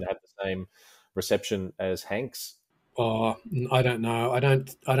 Maybe it's going to have the same reception as Hanks. Oh, I don't know. I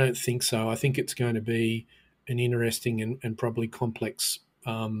don't think so. I think it's going to be an interesting and probably complex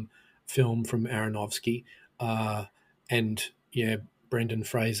film from Aronofsky. And yeah, Brendan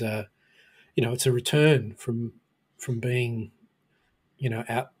Fraser, it's a return from being,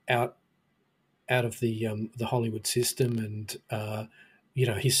 out of the Hollywood system, and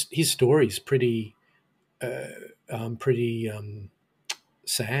his story is pretty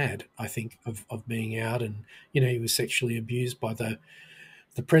sad, I think, of being out, and he was sexually abused by the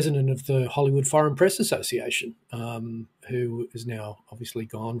president of the Hollywood Foreign Press Association, who is now obviously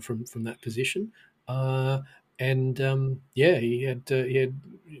gone from that position, and he had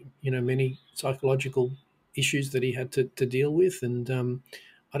many psychological issues that he had to deal with, and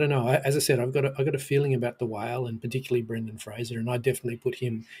I don't know. As I said, I've got a feeling about The Whale, and particularly Brendan Fraser, and I definitely put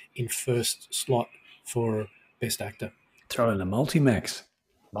him in first slot for Best Actor. Throw in a multi-max.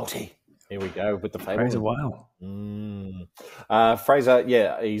 Here we go with the Fraser Whale. Fraser,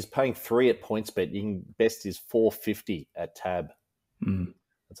 yeah, he's paying 3 at PointsBet. Best is 450 at Tab.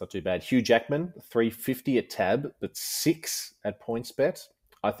 That's not too bad. Hugh Jackman, 350 at Tab, but 6 at PointsBet.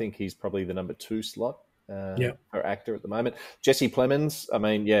 I think he's probably the number 2 slot. For actor at the moment. Jesse Plemons, I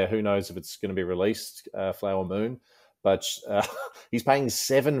mean, who knows if it's going to be released, Flower Moon, but he's paying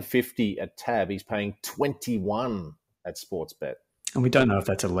 $750 at Tab. He's paying 21 at Sportsbet. And we don't know if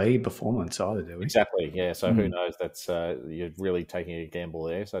that's a lead performance either, do we? Exactly, yeah. So who knows? That's you're really taking a gamble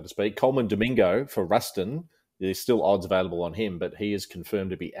there, so to speak. Coleman Domingo for Rustin, there's still odds available on him, but he is confirmed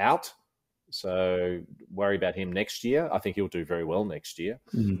to be out. So worry about him next year. I think he'll do very well next year.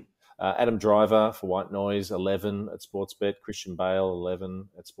 Mm-hmm. Adam Driver for White Noise, 11 at Sportsbet. Christian Bale, 11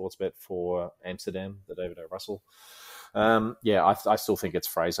 at Sportsbet for Amsterdam, the David O. Russell. I still think it's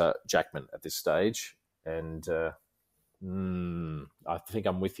Fraser Jackman at this stage. And I think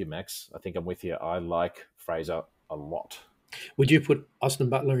I'm with you, Max. I think I'm with you. I like Fraser a lot. Would you put Austin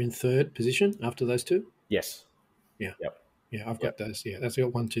Butler in third position after those two? Yes. Yeah. Yep. Yeah, I've got those. Yeah, that's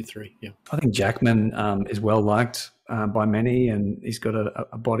got 1, 2, 3. Yeah. I think Jackman is well liked by many, and he's got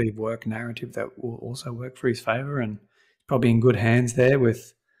a body of work narrative that will also work for his favour, and probably in good hands there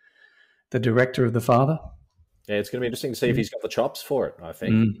with the director of The Father. Yeah, it's going to be interesting to see if he's got the chops for it, I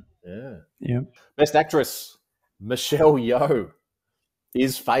think. Yeah. Best Actress, Michelle Yeoh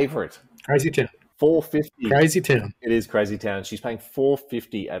is favourite. Crazy Town. 450. Crazy Town. It is Crazy Town. She's paying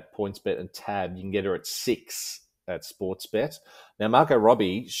 450 at PointsBet and Tab. You can get her at 6 at Sportsbet. Now, Margot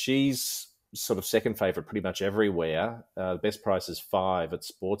Robbie, she's sort of second favourite pretty much everywhere. The best price is 5 at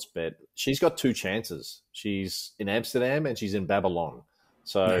Sportsbet. She's got 2 chances. She's in Amsterdam and she's in Babylon.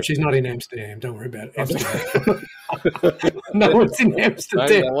 So no, she's not in Amsterdam. Don't worry about it. Amsterdam. No one's in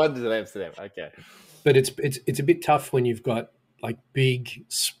Amsterdam. No one's in Amsterdam. Okay. But it's a bit tough when you've got like big,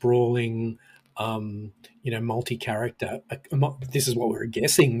 sprawling, multi-character. This is what we're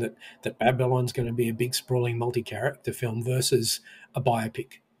guessing, that Babylon's going to be a big, sprawling, multi-character film versus a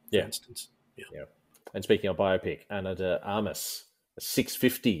biopic, for instance. Yeah. And speaking of biopic, Ana de Armas,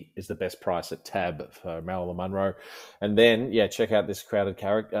 $6.50 is the best price at Tab for Marilyn Monroe. And then, check out this crowded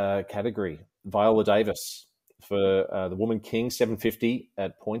category. Viola Davis for The Woman King, $7.50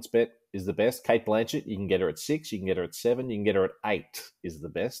 at PointsBet is the best. Cate Blanchett, you can get her at $6, you can get her at $7, you can get her at $8 is the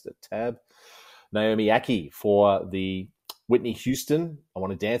best at Tab. Naomi Ackie for the Whitney Houston, I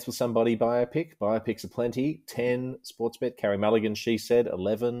Want to Dance with Somebody biopic. Biopics are plenty. 10, Sportsbet. Carey Mulligan, She Said,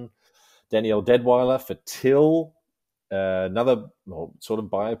 11. Danielle Deadwyler for Till, another sort of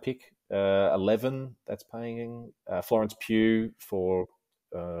biopic, 11, that's paying. Florence Pugh for,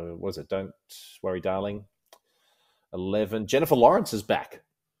 Don't Worry, Darling, 11. Jennifer Lawrence is back.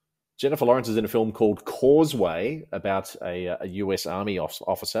 Jennifer Lawrence is in a film called Causeway about a US Army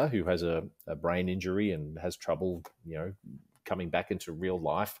officer who has a brain injury and has trouble, coming back into real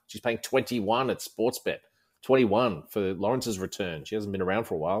life. She's paying 21 at Sportsbet. 21 for Lawrence's return. She hasn't been around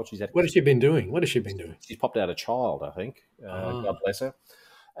for a while. What has she been doing? She's popped out a child, I think. God bless her.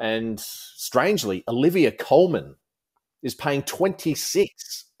 And strangely, Olivia Colman is paying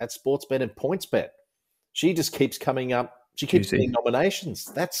 26 at Sportsbet and PointsBet. She just keeps coming up. She keeps getting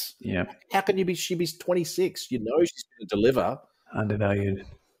nominations. How can she be 26? You know she's going to deliver. Undervalued.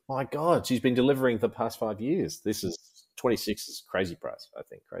 My God, she's been delivering the past 5 years. This is 26 is crazy price, I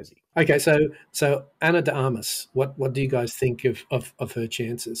think. Crazy. Okay, so Ana de Armas, what do you guys think of her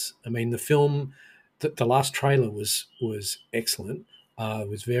chances? I mean, the film, the last trailer was excellent. It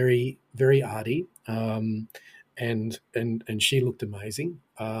was very, very arty, and she looked amazing.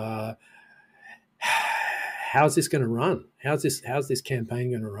 How's this going to run? How's this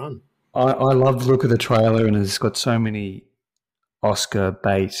campaign going to run? I love the look of the trailer, and it's got so many Oscar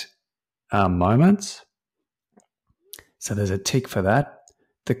bait moments. So there's a tick for that.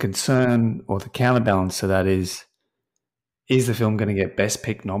 The concern or the counterbalance to that is the film going to get Best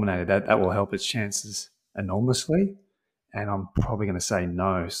Pick nominated? That will help its chances enormously. And I'm probably going to say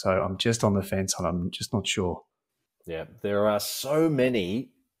no. So I'm just on the fence and I'm just not sure. Yeah, there are so many,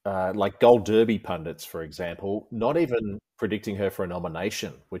 like Gold Derby pundits, for example, not even predicting her for a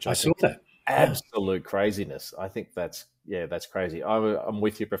nomination, which I saw that. Absolute craziness. I think that's crazy. I'm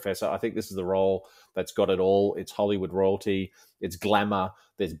with you, Professor. I think this is the role that's got it all. It's Hollywood royalty. It's glamour.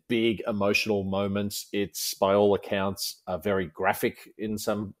 There's big emotional moments. It's, by all accounts, very graphic in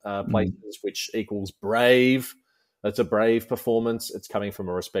some places, which equals brave. It's a brave performance. It's coming from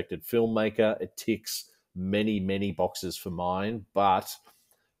a respected filmmaker. It ticks many, many boxes for mine, but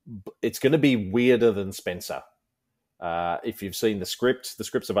it's going to be weirder than Spencer. If you've seen the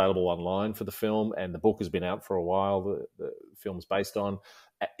script's available online for the film, and the book has been out for a while, the film's based on,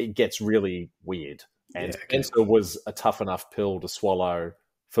 it gets really weird. And Spencer was a tough enough pill to swallow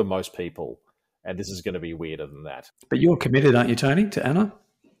for most people, and this is going to be weirder than that. But you're committed, aren't you, Tony, to Anna?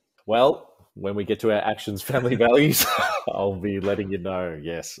 Well, when we get to our actions, family values, I'll be letting you know.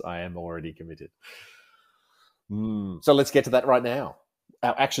 Yes, I am already committed. So let's get to that right now.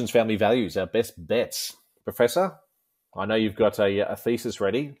 Our actions, family values, our best bets. Professor, I know you've got a thesis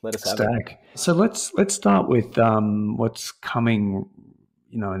ready. Let us have it. So let's start with what's coming,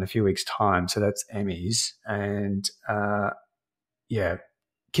 in a few weeks' time. So that's Emmys, and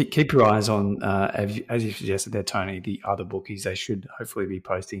keep your eyes on, as you suggested there, Tony, the other bookies. They should hopefully be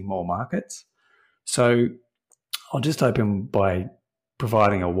posting more markets. So I'll just open by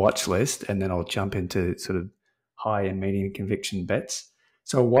providing a watch list, and then I'll jump into sort of high and medium conviction bets.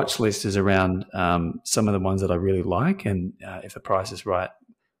 So a watch list is around some of the ones that I really like, and if the price is right,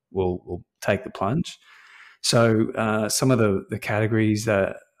 we'll take the plunge. So some of the categories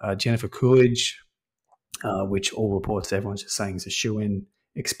that Jennifer Coolidge, which all reports everyone's just saying is a shoo-in,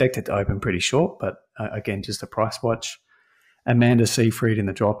 expected to open pretty short, but again, just a price watch. Amanda Seyfried in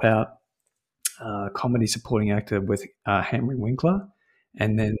The Dropout, comedy supporting actor with Henry Winkler,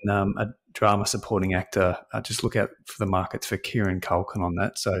 and then a drama supporting actor. Just look out for the markets for Kieran Culkin on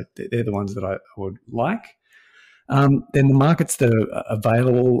that. So they're the ones that I would like. Then the markets that are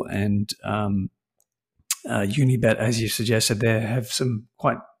available, and Unibet, as you suggested, there have some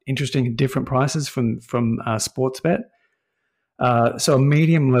quite interesting and different prices from Sportsbet. So a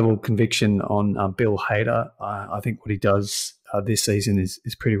medium level conviction on Bill Hader. I think what he does this season is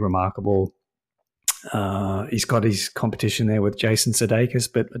pretty remarkable. He's got his competition there with Jason Sudeikis,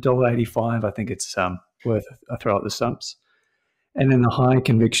 but $1.85, I think it's worth a throw at the stumps. And then the high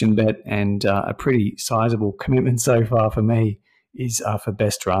conviction bet, and a pretty sizable commitment so far for me, is for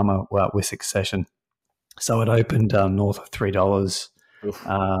best drama with Succession. So it opened north of $3,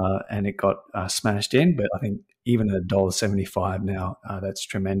 and it got smashed in. But I think even at $1.75 now, that's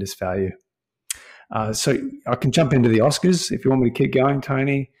tremendous value. So I can jump into the Oscars if you want me to keep going,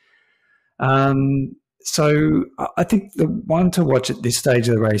 Tony. So I think the one to watch at this stage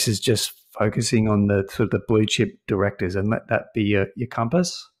of the race is just focusing on the sort of the blue chip directors and let that be your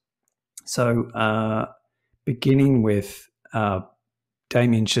compass. So beginning with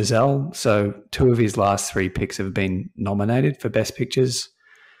Damien Chazelle. So 2 of his last 3 picks have been nominated for Best Pictures.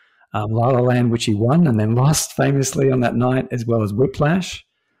 La La Land, which he won and then lost famously on that night, as well as Whiplash.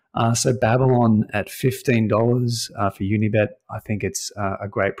 So Babylon at $15 for Unibet. I think it's a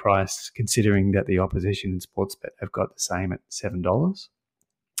great price considering that the opposition in Sportsbet have got the same at $7.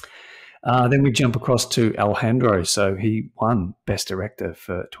 Then we jump across to Alejandro. So he won Best Director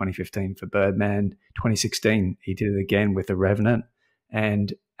for 2015 for Birdman. 2016, he did it again with The Revenant.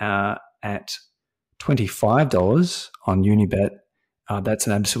 And at $25 on Unibet, that's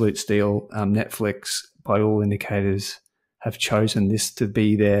an absolute steal. Netflix, by all indicators, have chosen this to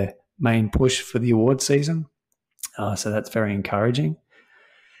be their main push for the award season. So that's very encouraging.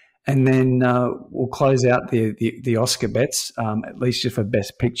 And then we'll close out the Oscar bets, at least just for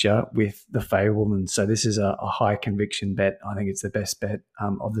Best Picture, with The Fabelmans. So this is a high conviction bet. I think it's the best bet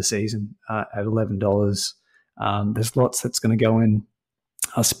of the season at $11. There's lots that's going to go in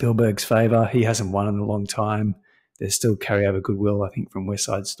Spielberg's favour. He hasn't won in a long time. There's still carryover goodwill, I think, from West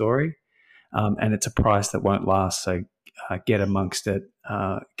Side Story. And it's a price that won't last. So get amongst it,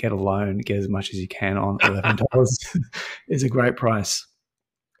 get a loan, get as much as you can on $11 is a great price.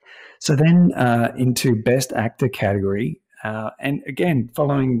 So then into Best Actor category. And again,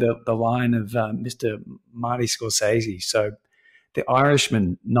 following the line of Mr. Marty Scorsese. So the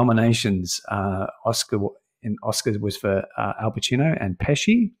Irishman nominations, Oscars was for Al Pacino and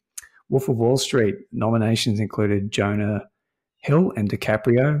Pesci. Wolf of Wall Street nominations included Jonah Hill and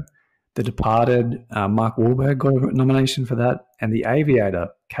DiCaprio. The Departed, Mark Wahlberg got a nomination for that. And The Aviator,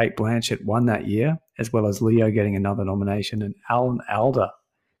 Cate Blanchett won that year, as well as Leo getting another nomination. And Alan Alda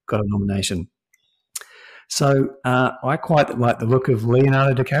got a nomination. So I quite like the look of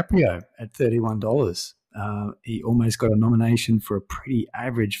Leonardo DiCaprio at $31. He almost got a nomination for a pretty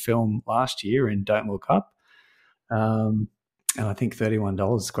average film last year in Don't Look Up. And I think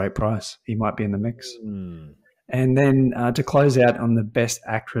 $31 is a great price. He might be in the mix. And then to close out on the Best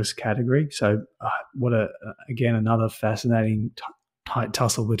Actress category. So again, another fascinating tight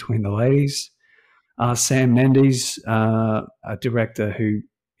tussle between the ladies. Sam Mendes, a director who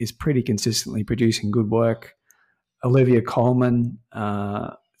is pretty consistently producing good work. Olivia Colman,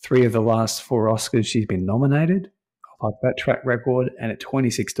 3 of the last 4 Oscars she's been nominated. I like that track record. And at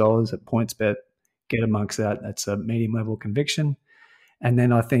 $26 at PointsBet, get amongst that. That's a medium level conviction. And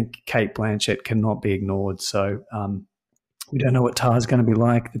then I think Cate Blanchett cannot be ignored. So we don't know what Tar's going to be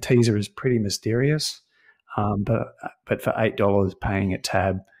like. The teaser is pretty mysterious. But for $8 paying at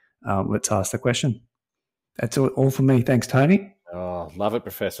Tab, let's ask the question. That's all for me. Thanks, Tony. Oh, love it,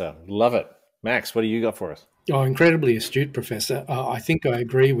 Professor. Love it. Max, what do you got for us? Oh, incredibly astute, Professor. I think I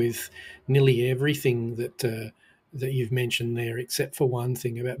agree with nearly everything that you've mentioned there, except for one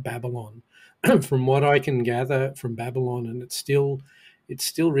thing about Babylon. From what I can gather from Babylon, and it's still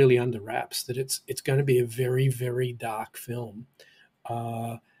really under wraps, that it's going to be a very, very dark film,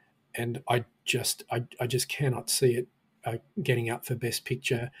 and I just cannot see it getting up for Best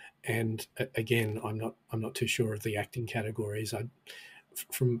Picture. And again, I'm not too sure of the acting categories.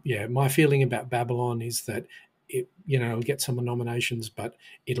 My feeling about Babylon is that it'll get some nominations, but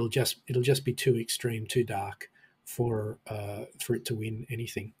it'll just be too extreme, too dark for it to win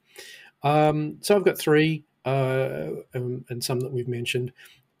anything. So I've got 3, and some that we've mentioned.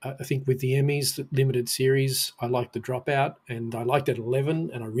 I think with the Emmys, the limited series, I like The Dropout, and I liked it at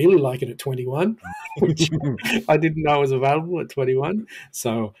 11, and I really like it at 21, which I didn't know was available at 21.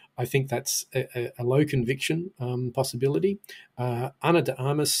 So I think that's a low conviction possibility. Ana de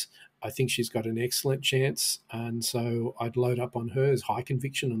Armas, I think she's got an excellent chance, and so I'd load up on her as high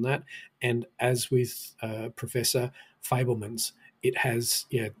conviction on that. And as with Professor Fabelmans, it has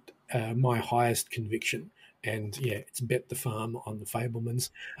my highest conviction. And it's bet the farm on the Fabelmans.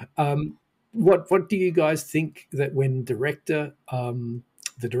 What do you guys think that when the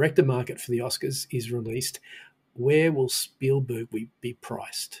director market for the Oscars is released, where will Spielberg be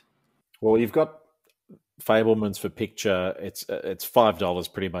priced? Well, you've got Fabelmans for picture. It's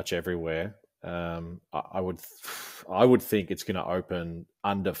 $5 pretty much everywhere. I would think it's going to open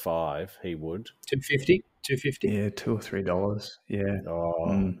under $5. He would $2.50. Yeah, $2 or $3.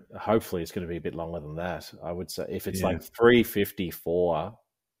 Yeah. Hopefully it's going to be a bit longer than that. I would say if it's like $3.54,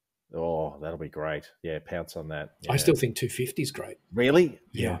 Oh, that'll be great. Yeah, pounce on that. Yeah. I still think 250 is great. Really?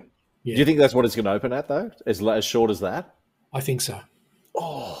 Yeah. Do you think that's what it's going to open at, though? As short as that? I think so.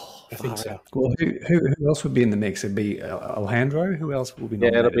 Oh, I think so. Well, who else would be in the mix? It'd be Alejandro. Who else will be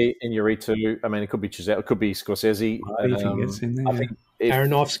nominated? Yeah, it'll be Iñárritu. I mean, it could be Chazelle. It could be Scorsese. You think it's in there? I think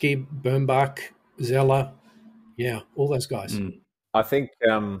Aronofsky, Bernbach, Zeller. Yeah, all those guys. I think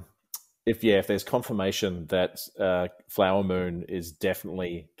if there's confirmation that Flower Moon is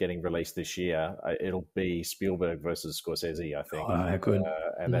definitely getting released this year, it'll be Spielberg versus Scorsese, I think. Oh, good.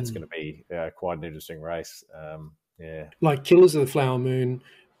 And that's going to be quite an interesting race. Yeah. Like Killers of the Flower Moon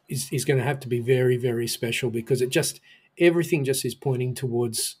is going to have to be very, very special because everything just is pointing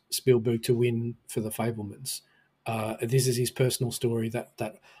towards Spielberg to win for The Fabelmans. This is his personal story,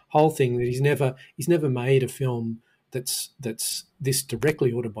 that whole thing that he's never made a film that's this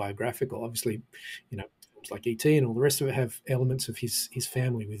directly autobiographical. Obviously, films like E.T. and all the rest of it have elements of his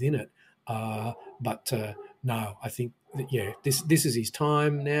family within it. But no, I think that, this is his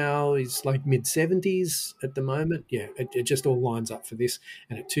time now. He's like mid-70s at the moment. Yeah, it just all lines up for this.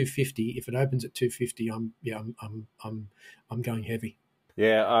 And at 250, if it opens at 250, I'm going heavy.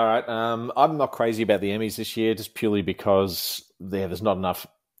 Yeah, all right. I'm not crazy about the Emmys this year, just purely because there's not enough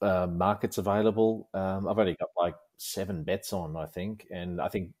markets available. I've only got like 7 bets on, I think, and I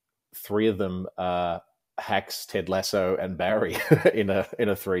think 3 of them are Hacks, Ted Lasso, and Barry in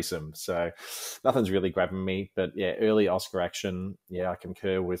a threesome. So nothing's really grabbing me. But yeah, early Oscar action. Yeah, I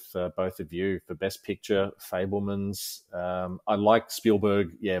concur with both of you for Best Picture. Fabelmans. I like Spielberg.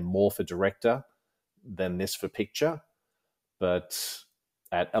 Yeah, more for director than this for picture, but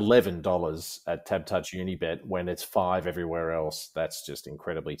at $11 at TabTouch Unibet when it's $5 everywhere else, that's just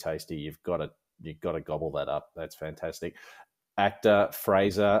incredibly tasty. You've got to gobble that up. That's fantastic. Actor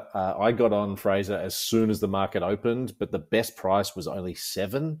Fraser. I got on Fraser as soon as the market opened, but the best price was only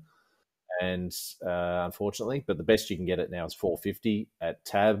 $7, and unfortunately, but the best you can get it now is $4.50 at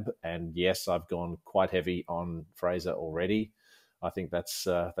Tab. And yes, I've gone quite heavy on Fraser already. I think that's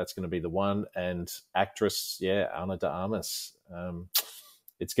going to be the one. And actress, Ana de Armas.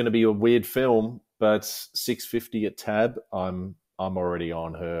 It's going to be a weird film, but $6.50 at Tab. I'm already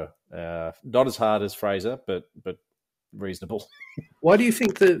on her. Not as hard as Fraser, but reasonable. Why do you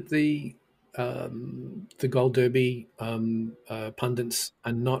think the Gold Derby pundits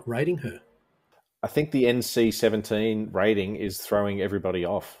are not rating her? I think the NC-17 rating is throwing everybody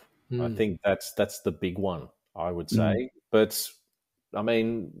off. I think that's the big one, I would say. But I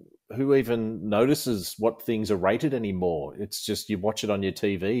mean, who even notices what things are rated anymore? It's just you watch it on your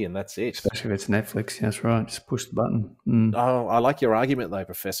TV and that's it. Especially if it's Netflix. That's right. Just push the button. Oh, I like your argument though,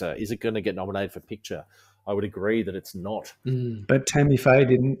 Professor. Is it going to get nominated for picture? I would agree that it's not. But Tammy Faye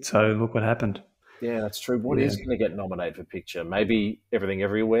didn't, so look what happened. Yeah, that's true. What is going to get nominated for picture? Maybe Everything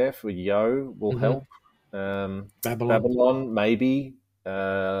Everywhere for Yo will help. Babylon, maybe.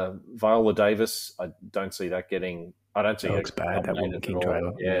 Viola Davis, I don't see that getting... I don't see it. Looks bad, that Woman King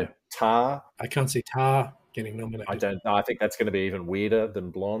trailer. Yeah. Tar. I can't see Tar getting nominated. I don't know. I think that's going to be even weirder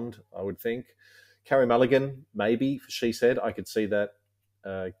than Blonde, I would think. Carey Mulligan, maybe, for She Said. I could see that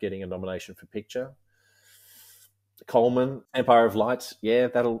getting a nomination for picture. Coleman, Empire of Light,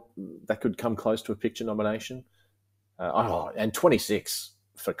 that could come close to a picture nomination. And 26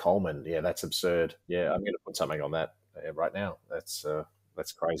 for Coleman, that's absurd. Yeah, I'm going to put something on that right now. That's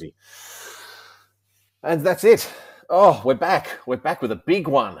crazy. And that's it. Oh, we're back. We're back with a big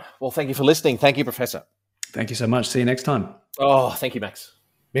one. Well, thank you for listening. Thank you, Professor. Thank you so much. See you next time. Oh, thank you, Max.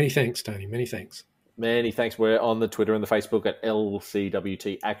 Many thanks, Tony. Many thanks. Many thanks. We're on the Twitter and the Facebook at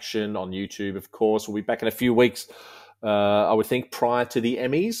LCWT Action, on YouTube, of course. We'll be back in a few weeks, I would think, prior to the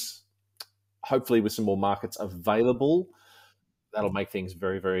Emmys, hopefully with some more markets available. That'll make things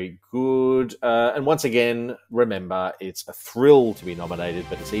very, very good. And once again, remember, it's a thrill to be nominated,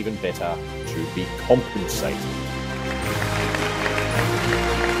 but it's even better to be compensated.